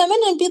actually come in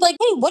and be like,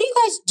 hey, what are you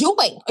guys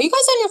doing? Are you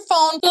guys on your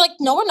phone? They're like,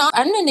 no, we're not.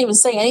 I didn't even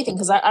say anything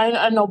because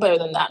I know better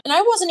than that. And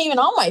I wasn't even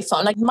on my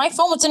phone. Like, my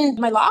phone was in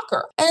my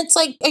locker. And it's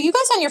like, are you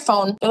guys on your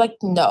phone? They're like,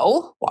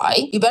 no.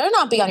 Why? You better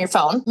not be on your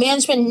phone.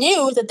 Management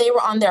knew that they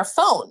were on their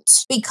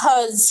phones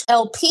because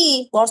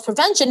LP, loss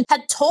prevention,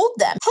 had told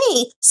them,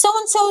 hey,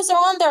 so-and-sos are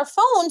on their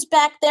phones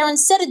back there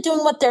instead of doing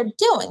what they're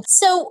doing.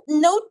 So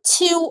note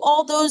to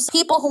all those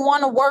people who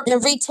want to work in a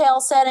retail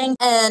setting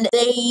and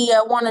they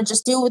want to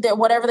just do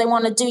whatever they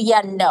want to do.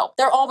 Yeah, no.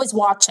 They're always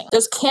watching.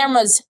 There's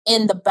cameras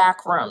in the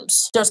back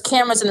rooms. There's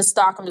cameras in the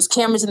stock room. There's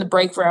cameras in the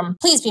break room.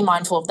 Please be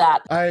mindful of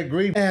that. I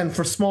agree. And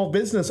for small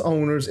business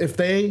owners, if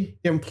they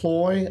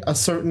employ a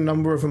certain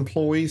number of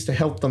employees to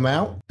help them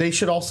out, they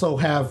should also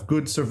have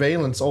good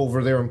surveillance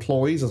over their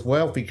employees as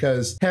well,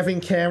 because having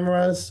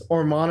cameras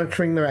or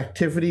monitoring their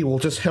activity will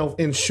just help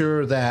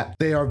ensure that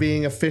they are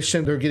being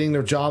efficient, they're getting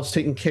their jobs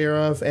taken care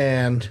of,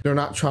 and they're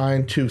not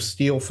trying to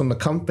steal from the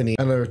company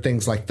and other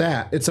things like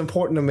that. It's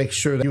important to make make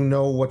sure that you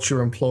know what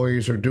your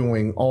employees are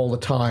doing all the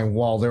time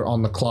while they're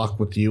on the clock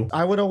with you.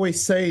 I would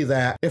always say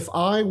that if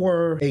I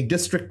were a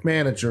district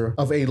manager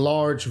of a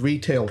large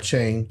retail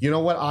chain, you know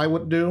what I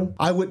would do?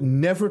 I would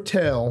never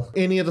tell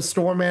any of the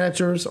store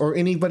managers or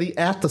anybody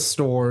at the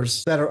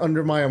stores that are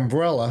under my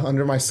umbrella,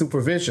 under my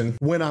supervision,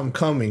 when I'm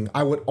coming.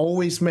 I would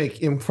always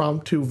make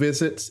impromptu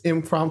visits,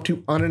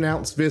 impromptu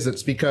unannounced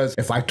visits, because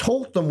if I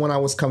told them when I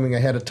was coming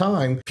ahead of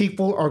time,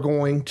 people are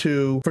going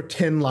to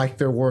pretend like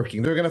they're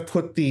working. They're going to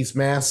put these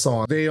masks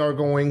on. They are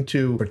going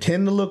to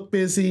pretend to look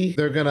busy.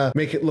 They're going to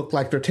make it look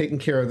like they're taking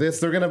care of this.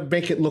 They're going to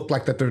make it look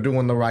like that they're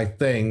doing the right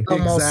thing.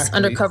 Almost exactly.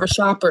 Undercover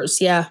shoppers.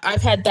 Yeah.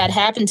 I've had that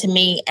happen to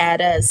me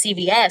at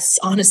CVS.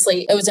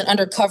 Honestly, it was an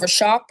undercover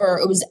shopper.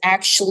 It was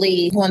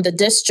actually one of the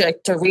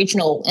district or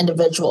regional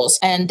individuals,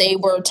 and they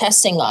were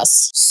testing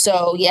us.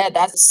 So yeah,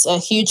 that's a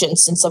huge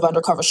instance of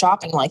undercover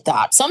shopping like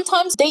that.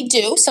 Sometimes they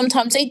do,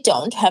 sometimes they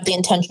don't have the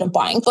intention of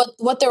buying, but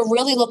what they're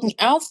really looking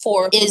out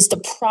for is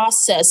the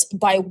process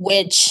by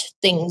which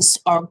things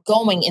are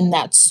going in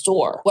that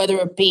store, whether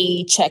it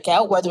be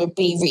checkout, whether it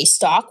be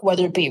restock,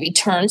 whether it be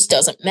returns,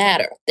 doesn't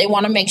matter. They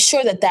want to make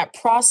sure that that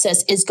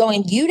process is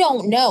going. You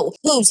don't know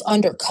who's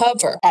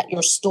undercover at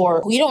your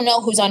store. You don't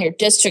know who's on your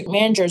district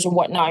managers and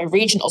whatnot, your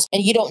regionals,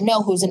 and you don't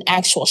know who's an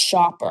actual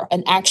shopper,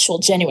 an actual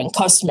genuine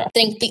customer.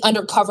 Think the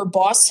Undercover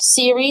Boss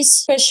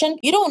series, Christian.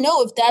 You don't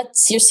know if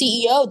that's your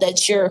CEO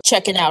that you're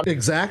checking out.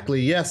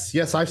 Exactly. Yes.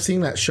 I've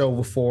seen that show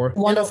before.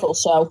 Wonderful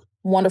show.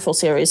 Wonderful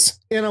series.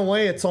 In a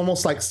way, it's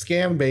almost like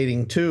scam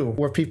baiting too,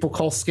 where people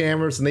call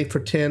scammers and they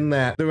pretend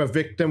that they're a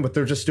victim, but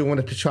they're just doing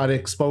it to try to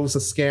expose a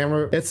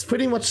scammer. It's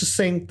pretty much the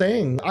same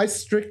thing. I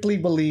strictly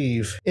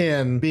believe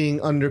in being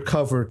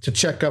undercover to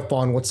check up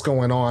on what's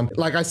going on.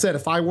 Like I said,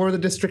 if I were the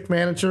district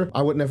manager,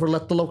 I would never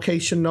let the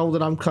location know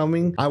that I'm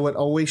coming. I would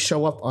always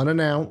show up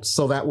unannounced,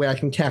 so that way I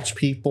can catch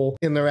people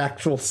in their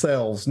actual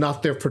selves,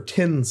 not their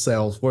pretend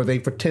selves where they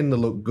pretend to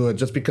look good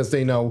just because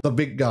they know the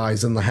big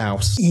guys in the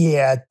house.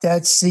 Yeah,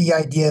 that's the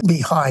idea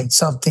behind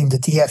something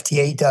that the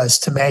FDA does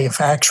to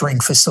manufacturing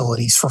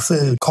facilities for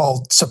food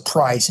called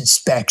surprise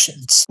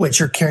inspections,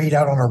 which are carried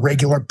out on a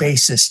regular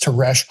basis to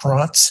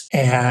restaurants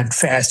and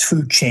fast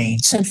food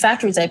chains. And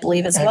factories, I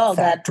believe, as well,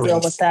 that deal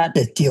with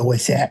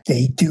that.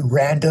 They do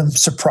random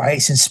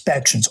surprise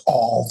inspections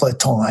all the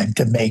time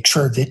to make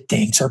sure that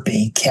things are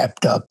being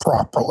kept up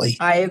properly.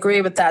 I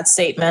agree with that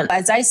statement.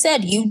 As I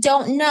said, you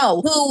don't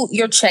know who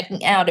you're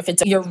checking out, if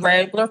it's your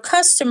regular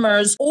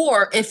customers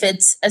or if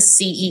it's a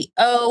CEO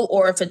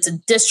or if it's a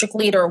district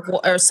leader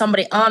or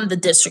somebody on the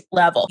district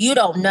level. You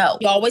don't know.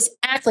 You always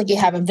act like you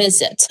have a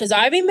visit. Because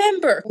I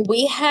remember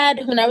when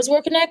I was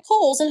working at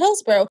Kohl's in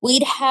Hillsborough,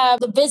 we'd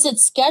have the visit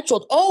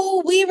scheduled.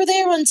 Oh, we were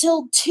there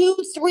until 2,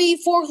 3,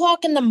 4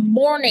 o'clock in the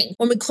morning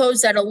when we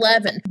closed at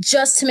 11,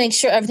 just to make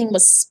sure everything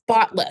was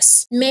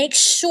spotless. Make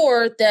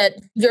sure that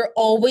you're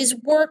always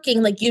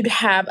working like you'd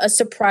have a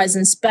surprise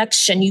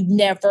inspection. You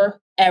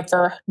never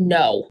ever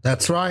know.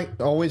 That's right.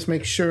 Always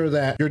make sure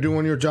that you're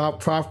doing your job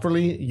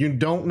properly. You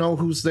don't know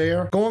who's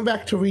there. Going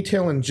back to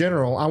retail in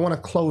general, I want to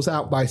close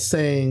out by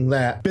saying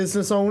that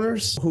business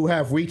owners who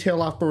have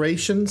retail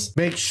operations,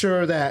 make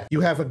sure that you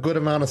have a good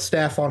amount of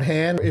staff on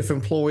hand if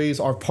employees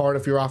are part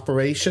of your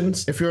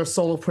operations. If you're a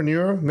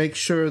solopreneur, make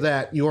sure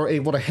that you are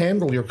able to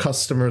handle your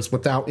customers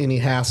without any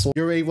hassle.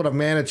 You're able to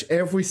manage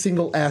every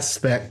single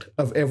aspect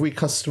of every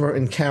customer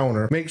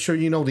encounter. Make sure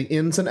you know the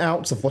ins and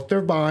outs of what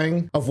they're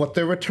buying, of what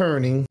they're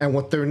returning, and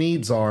what their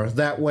needs are.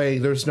 That way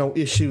there's no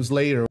issues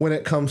later when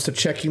it comes to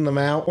checking them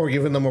out or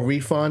giving them a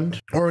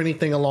refund or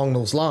anything along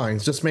those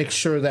lines. Just make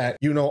sure that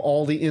you know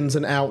all the ins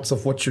and outs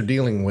of what you're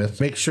dealing with.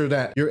 Make sure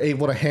that you're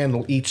able to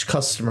handle each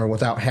customer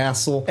without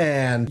hassle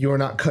and you're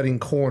not cutting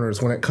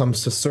corners when it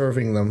comes to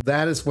serving them.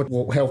 That is what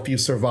will help you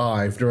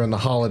survive during the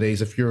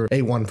holidays if you're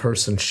a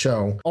one-person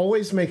show.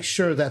 Always make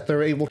sure that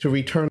they're able to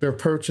return their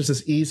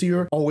purchases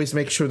easier. Always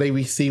make sure they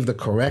receive the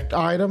correct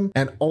item,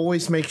 and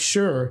always make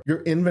sure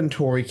your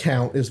inventory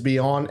count is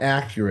beyond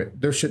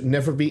accurate. There should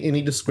never be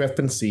any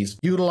discrepancies.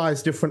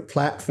 Utilize different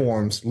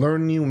platforms.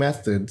 Learn new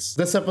methods.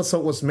 This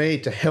episode was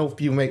made to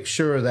help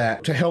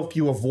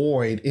you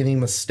avoid any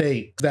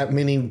mistakes that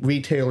many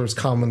retailers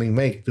commonly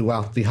make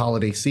throughout the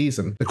holiday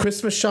season. The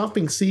Christmas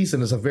shopping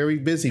season is a very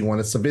busy one.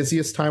 It's the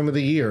busiest time of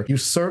the year. You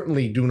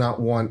certainly do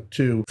not want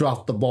to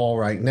drop the ball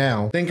right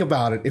now. Think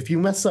about it. If you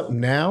mess up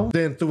now,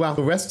 then throughout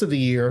the rest of the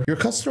year, your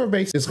customer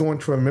base is going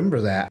to remember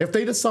that. If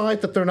they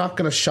decide that they're not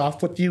going to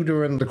shop with you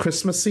during the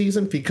Christmas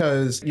season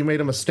because you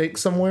made a mistake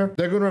somewhere,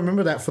 they're going to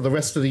remember that for the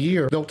rest of the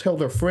year. They'll tell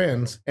their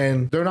friends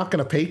and they're not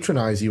going to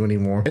patronize you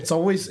anymore. It's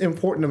always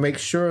important to make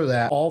sure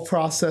that all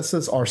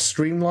processes are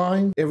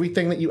streamlined.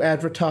 Everything that you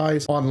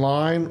advertise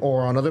online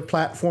or on other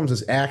platforms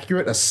is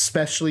accurate,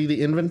 especially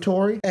the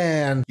inventory,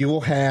 and you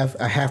will have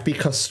a happy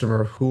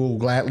customer who will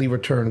gladly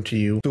return to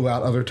you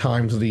throughout other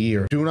times of the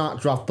year. Do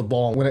not drop the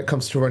ball when it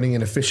comes to running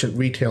an efficient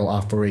retail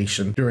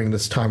operation during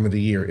this time of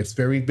the year. It's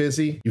very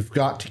busy. You've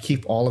got to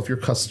keep all of your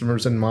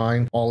customers in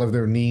mind, all all of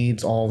their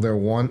needs, all of their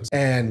wants,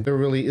 and there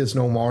really is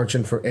no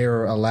margin for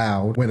error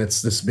allowed when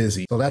it's this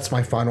busy. So that's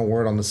my final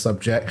word on the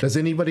subject. Does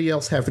anybody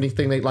else have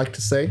anything they'd like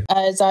to say?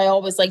 As I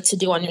always like to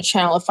do on your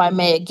channel, if I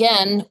may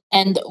again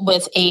end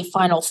with a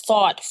final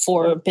thought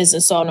for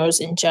business owners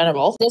in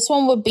general. This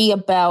one would be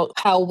about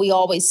how we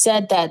always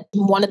said that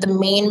one of the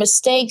main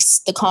mistakes,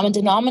 the common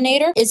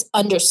denominator, is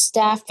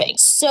understaffing.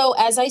 So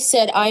as I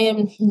said, I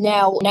am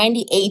now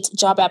 98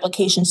 job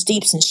applications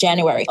deep since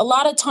January. A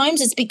lot of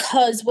times it's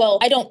because, well,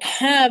 I don't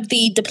have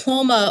the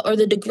diploma or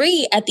the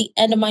degree at the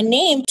end of my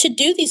name to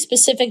do these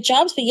specific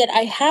jobs, but yet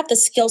I have the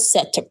skill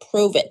set to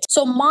prove it.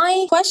 So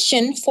my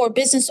question for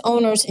business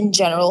owners in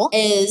general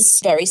is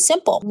very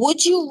simple.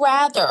 Would you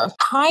rather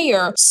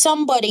hire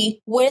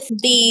somebody with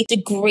the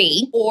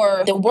degree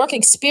or the work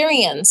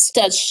experience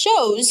that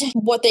shows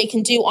what they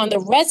can do on the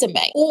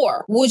resume?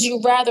 Or would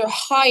you rather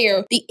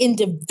hire the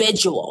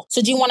individual?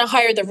 So do you want to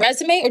hire the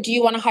resume or do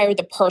you want to hire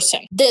the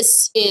person?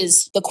 This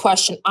is the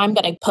question I'm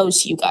going to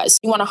pose to you guys.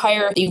 You want to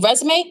hire the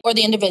resume or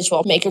the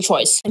individual? Make your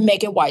choice and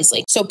make it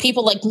wisely. So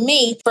people like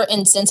me, for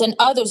instance, and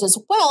others as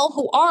well,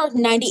 who are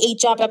 98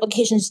 job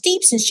applications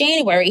deep since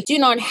January, do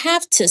not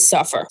have to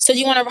suffer. So do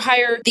you want to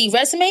hire the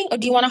resume or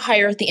do you want to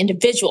hire the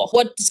individual?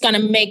 What's going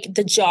to make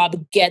the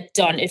job get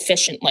done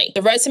efficiently?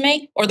 The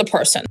resume or the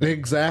person?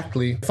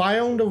 Exactly. If I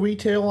owned a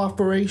retail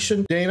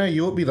operation, Dana,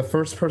 you would be the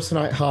first person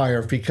I'd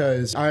hire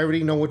because I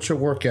already know what your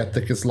work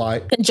ethic is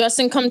like. Can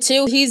Justin come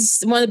too?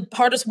 He's one of the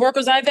hardest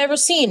workers I've ever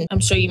seen. I'm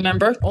sure you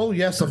remember. Oh,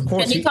 yes, of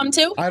course. Can he come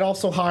too? I'd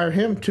also hire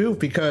him too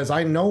because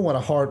I know what a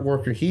hard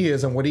worker he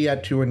is and what he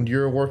had to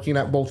endure working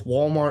at both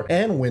Walmart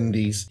and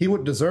Wendy's. He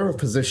would deserve a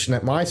position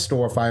at my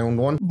store if I owned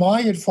one.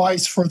 My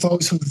advice for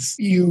those of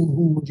you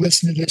who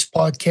listen to this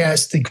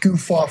podcast to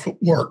goof off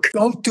at work: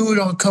 don't do it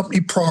on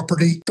company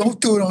property. Don't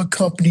do it on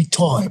company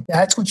time.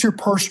 That's what your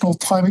personal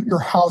time at your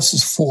house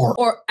is for.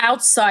 Or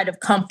outside of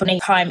company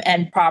time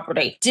and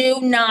property. Do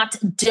not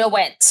do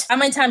it. How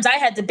many times I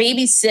had to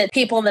babysit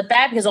people in the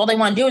back because all they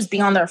want to do is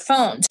be on their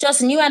phones.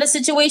 Justin, you had a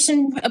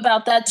situation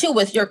about that too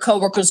with your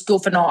coworkers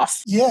goofing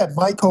off. Yeah,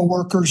 my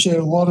coworkers at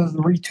a lot of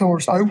the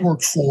retailers I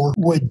worked for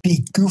would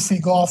be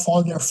goofing off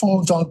on their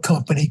phones on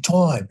company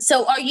time.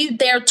 So are you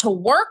there to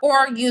work or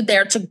are you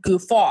there to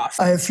goof off?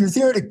 If you're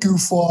there to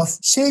goof off,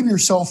 save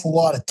yourself a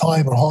lot of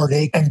time and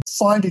heartache and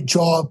find a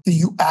job that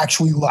you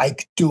actually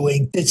like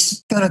doing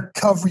that's going to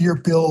cover your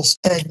bills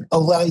and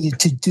allow you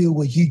to do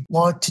what you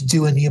want to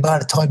do in the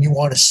amount of time you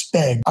want to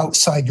spend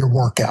outside your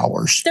work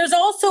hours. There's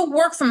also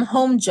work from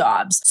home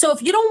jobs. So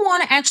if you don't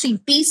want to actually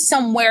be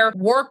somewhere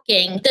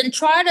working, then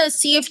try to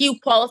see if you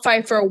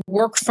qualify for a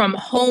work from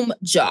home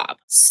job.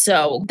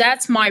 So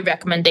that's my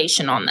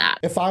recommendation on that.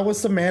 If I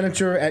was the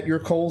manager at your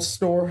Kohl's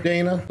store,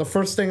 Dana, the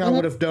first thing I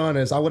would have done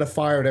is I would have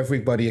fired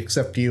everybody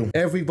except you.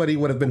 Everybody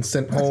would have been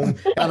sent home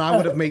and I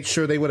would have made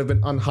sure they would have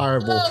been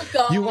unhireable. Oh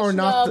gosh, you are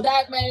not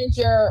that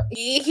manager.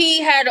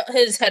 He had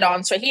his head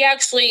on. So he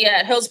actually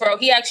at Hillsborough,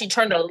 he actually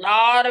turned a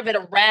lot of it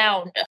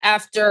around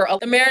after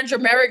the manager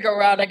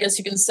merry-go-round, I guess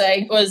you can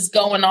say, was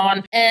going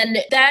on. And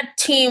that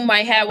team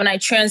I had when I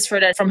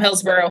transferred it from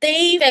Hillsborough,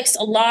 they fixed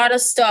a lot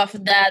of stuff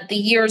that the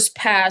years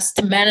past,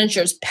 the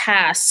managers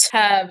past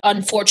have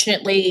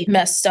unfortunately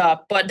messed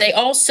up. But they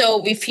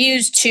also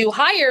refused to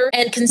hire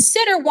and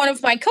consider one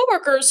of my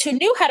coworkers who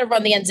knew how to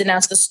run the ins and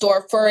outs of the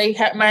store for a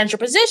manager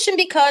position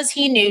because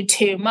he knew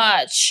too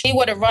much. He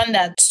would have run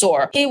that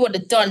store. He would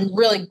have done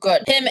really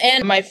good. Him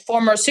and my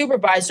former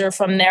supervisor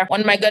from there, one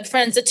of my good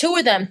friends, the two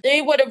of them,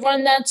 they would have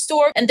run that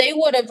store and they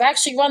would have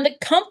actually run the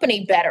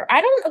company better.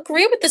 I don't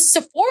agree with the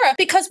Sephora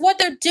because what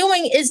they're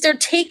doing is they're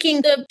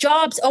taking the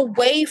jobs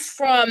away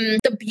from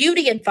the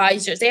beauty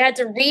advisors. They had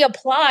to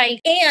reapply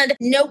and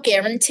no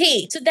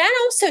guarantee. So that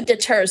also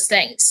deters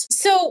things.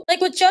 So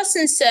like what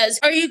Justin says,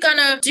 are you going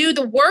to do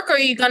the work or are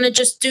you going to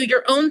just do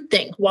your own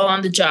thing while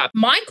on the job?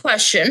 My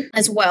question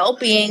as well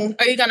being,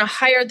 are you going to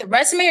hire the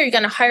resume or are you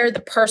going to hire the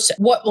person?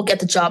 What will get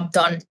the job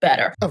done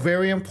better? A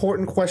very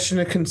important question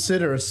to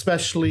consider,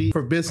 especially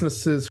for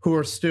businesses who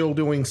are still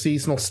doing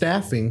seasonal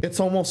staffing. It's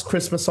almost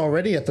Christmas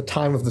already at the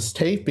time of this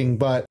taping,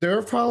 but there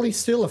are probably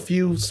still a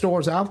few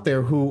stores out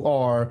there who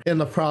are in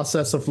the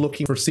process of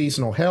looking for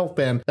seasonal help,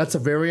 and that's a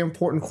very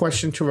important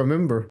question to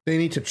remember. They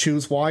need to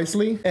choose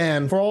wisely.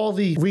 And for all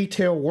the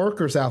retail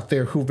workers out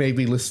there who may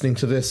be listening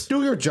to this,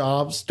 do your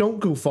jobs, don't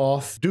goof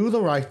off, do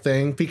the right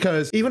thing,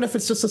 because even if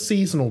it's just a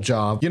seasonal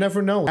job, you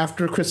never know.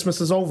 After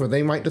Christmas is over,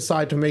 they might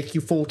decide to make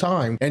you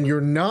full-time, and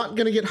you're not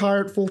going to get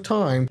hired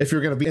full-time if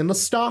you're going to be in the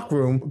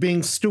stockroom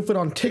being stupid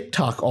on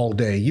TikTok all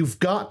day. You've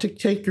got to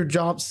take your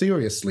job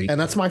seriously. And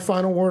that's my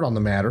final word on the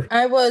matter.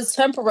 I was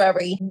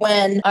temporary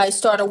when I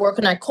started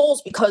working at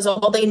Kohl's because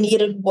all they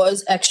needed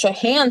was extra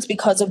hands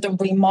because of the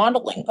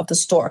remodeling of the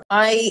store.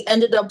 I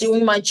ended up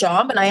doing my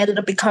job and I ended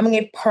up becoming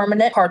a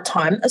permanent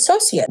part-time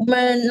associate.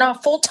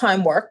 Not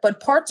full-time work, but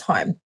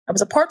part-time. I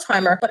was a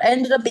part-timer, but I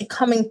ended up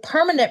becoming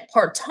permanent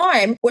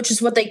part-time, which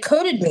is what they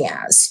coded me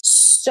as.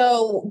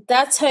 So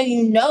that's how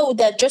you know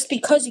that just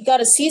because you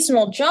got a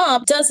seasonal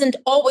job doesn't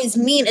always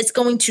mean it's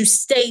going to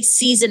stay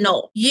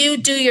seasonal. You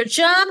do your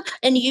job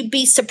and you'd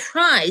be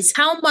surprised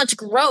how much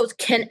growth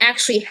can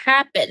actually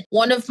happen.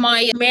 One of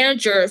my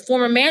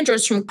former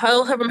managers from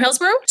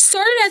Hillsborough,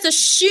 started as a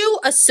shoe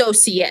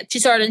associate. She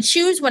started in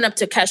shoes, went up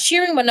to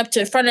cashiering, went up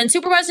to front-end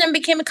supervisor, and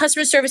became a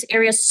customer service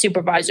area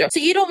supervisor. So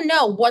you don't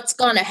know what's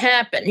going to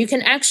happen. You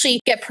can actually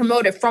get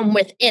promoted from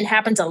within.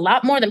 Happens a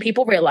lot more than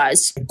people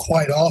realize.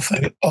 Quite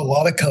often, a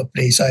lot of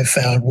companies I've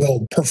found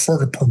will prefer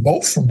to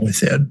promote from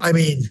within. I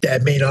mean,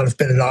 that may not have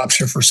been an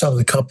option for some of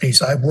the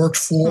companies I've worked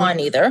for. Mine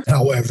either.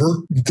 However,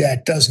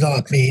 that does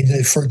not mean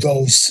that for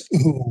those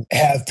who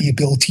have the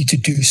ability to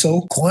do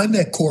so, climb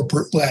that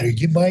corporate ladder.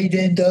 You might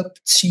end up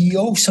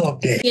CEO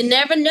someday. You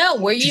never know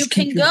where you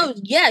can go.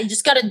 Yeah, you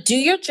just got to do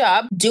your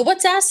job, do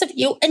what's asked of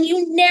you, and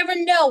you never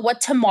know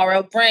what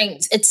tomorrow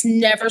brings. It's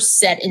never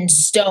set in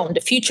stone.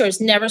 The future is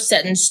never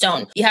set in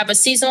stone. You have a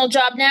seasonal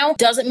job now,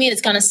 doesn't mean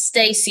it's going to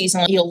stay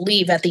seasonal. You'll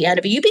leave at the end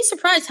of it. You'd be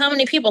surprised how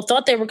many people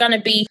thought they were going to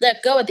be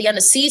let go at the end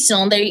of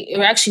seasonal, and they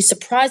were actually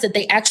surprised that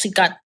they actually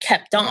got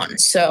kept on.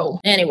 So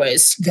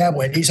anyways. That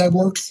Wendy's I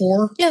worked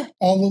for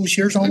all those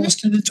years,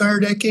 almost an entire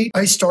decade.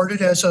 I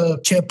started as a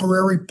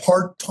temporary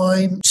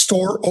part-time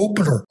store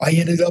opener. I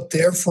ended up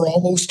there for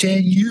almost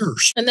 10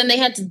 years. And then they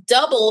had to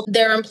double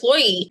their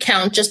employee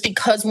count just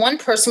because one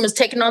person was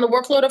taking on the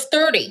workload of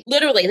 30.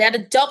 Literally, they had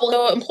to double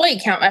the employee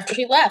count after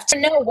he left. You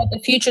never know what the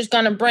future is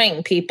going to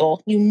bring,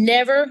 people. You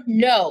never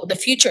know. The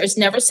future is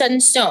never set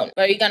in stone.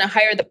 Are you going to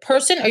hire the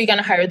person or are you going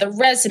to hire the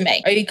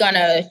resume? Are you going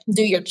to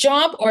do your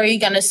job or are you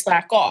going to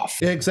slack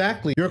off?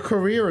 Exactly. Your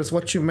career is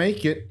what you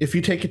make it. If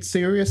you take it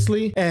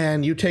seriously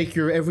and you take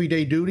your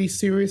everyday duties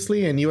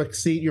seriously and you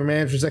exceed your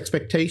manager's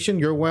expectation,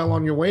 you're well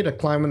on your way to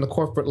climbing the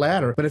corporate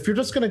ladder. But if you're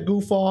just going to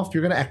goof off,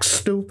 you're going to act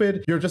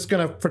stupid, you're just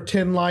going to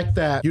pretend like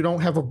that you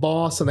don't have a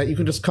boss and that you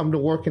can just come to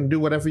work and do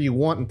whatever you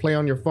want and play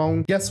on your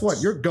phone, guess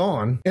what? You're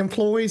gone.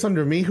 Employees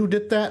under me who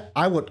did that,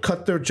 I would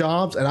cut their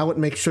jobs and I would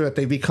make sure that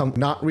they become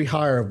not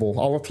rehireable.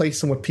 I'll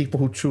replace them with people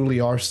who truly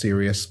are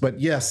serious. But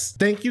yes,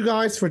 thank you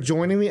guys for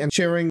joining me and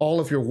sharing all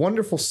of your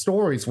wonderful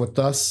stories with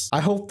us.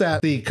 I hope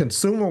that the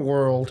consumer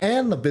world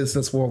and the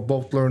business world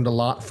both learned a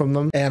lot from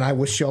them, and I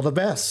wish you all the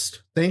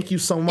best. Thank you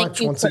so much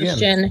once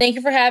again. Thank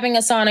you for having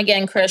us on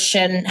again,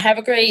 Christian. Have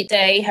a great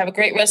day. Have a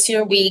great rest of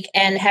your week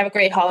and have a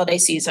great holiday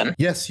season.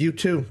 Yes, you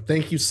too.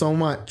 Thank you so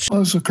much.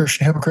 Also,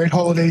 Christian, have a great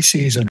holiday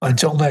season.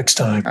 Until next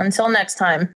time. Until next time.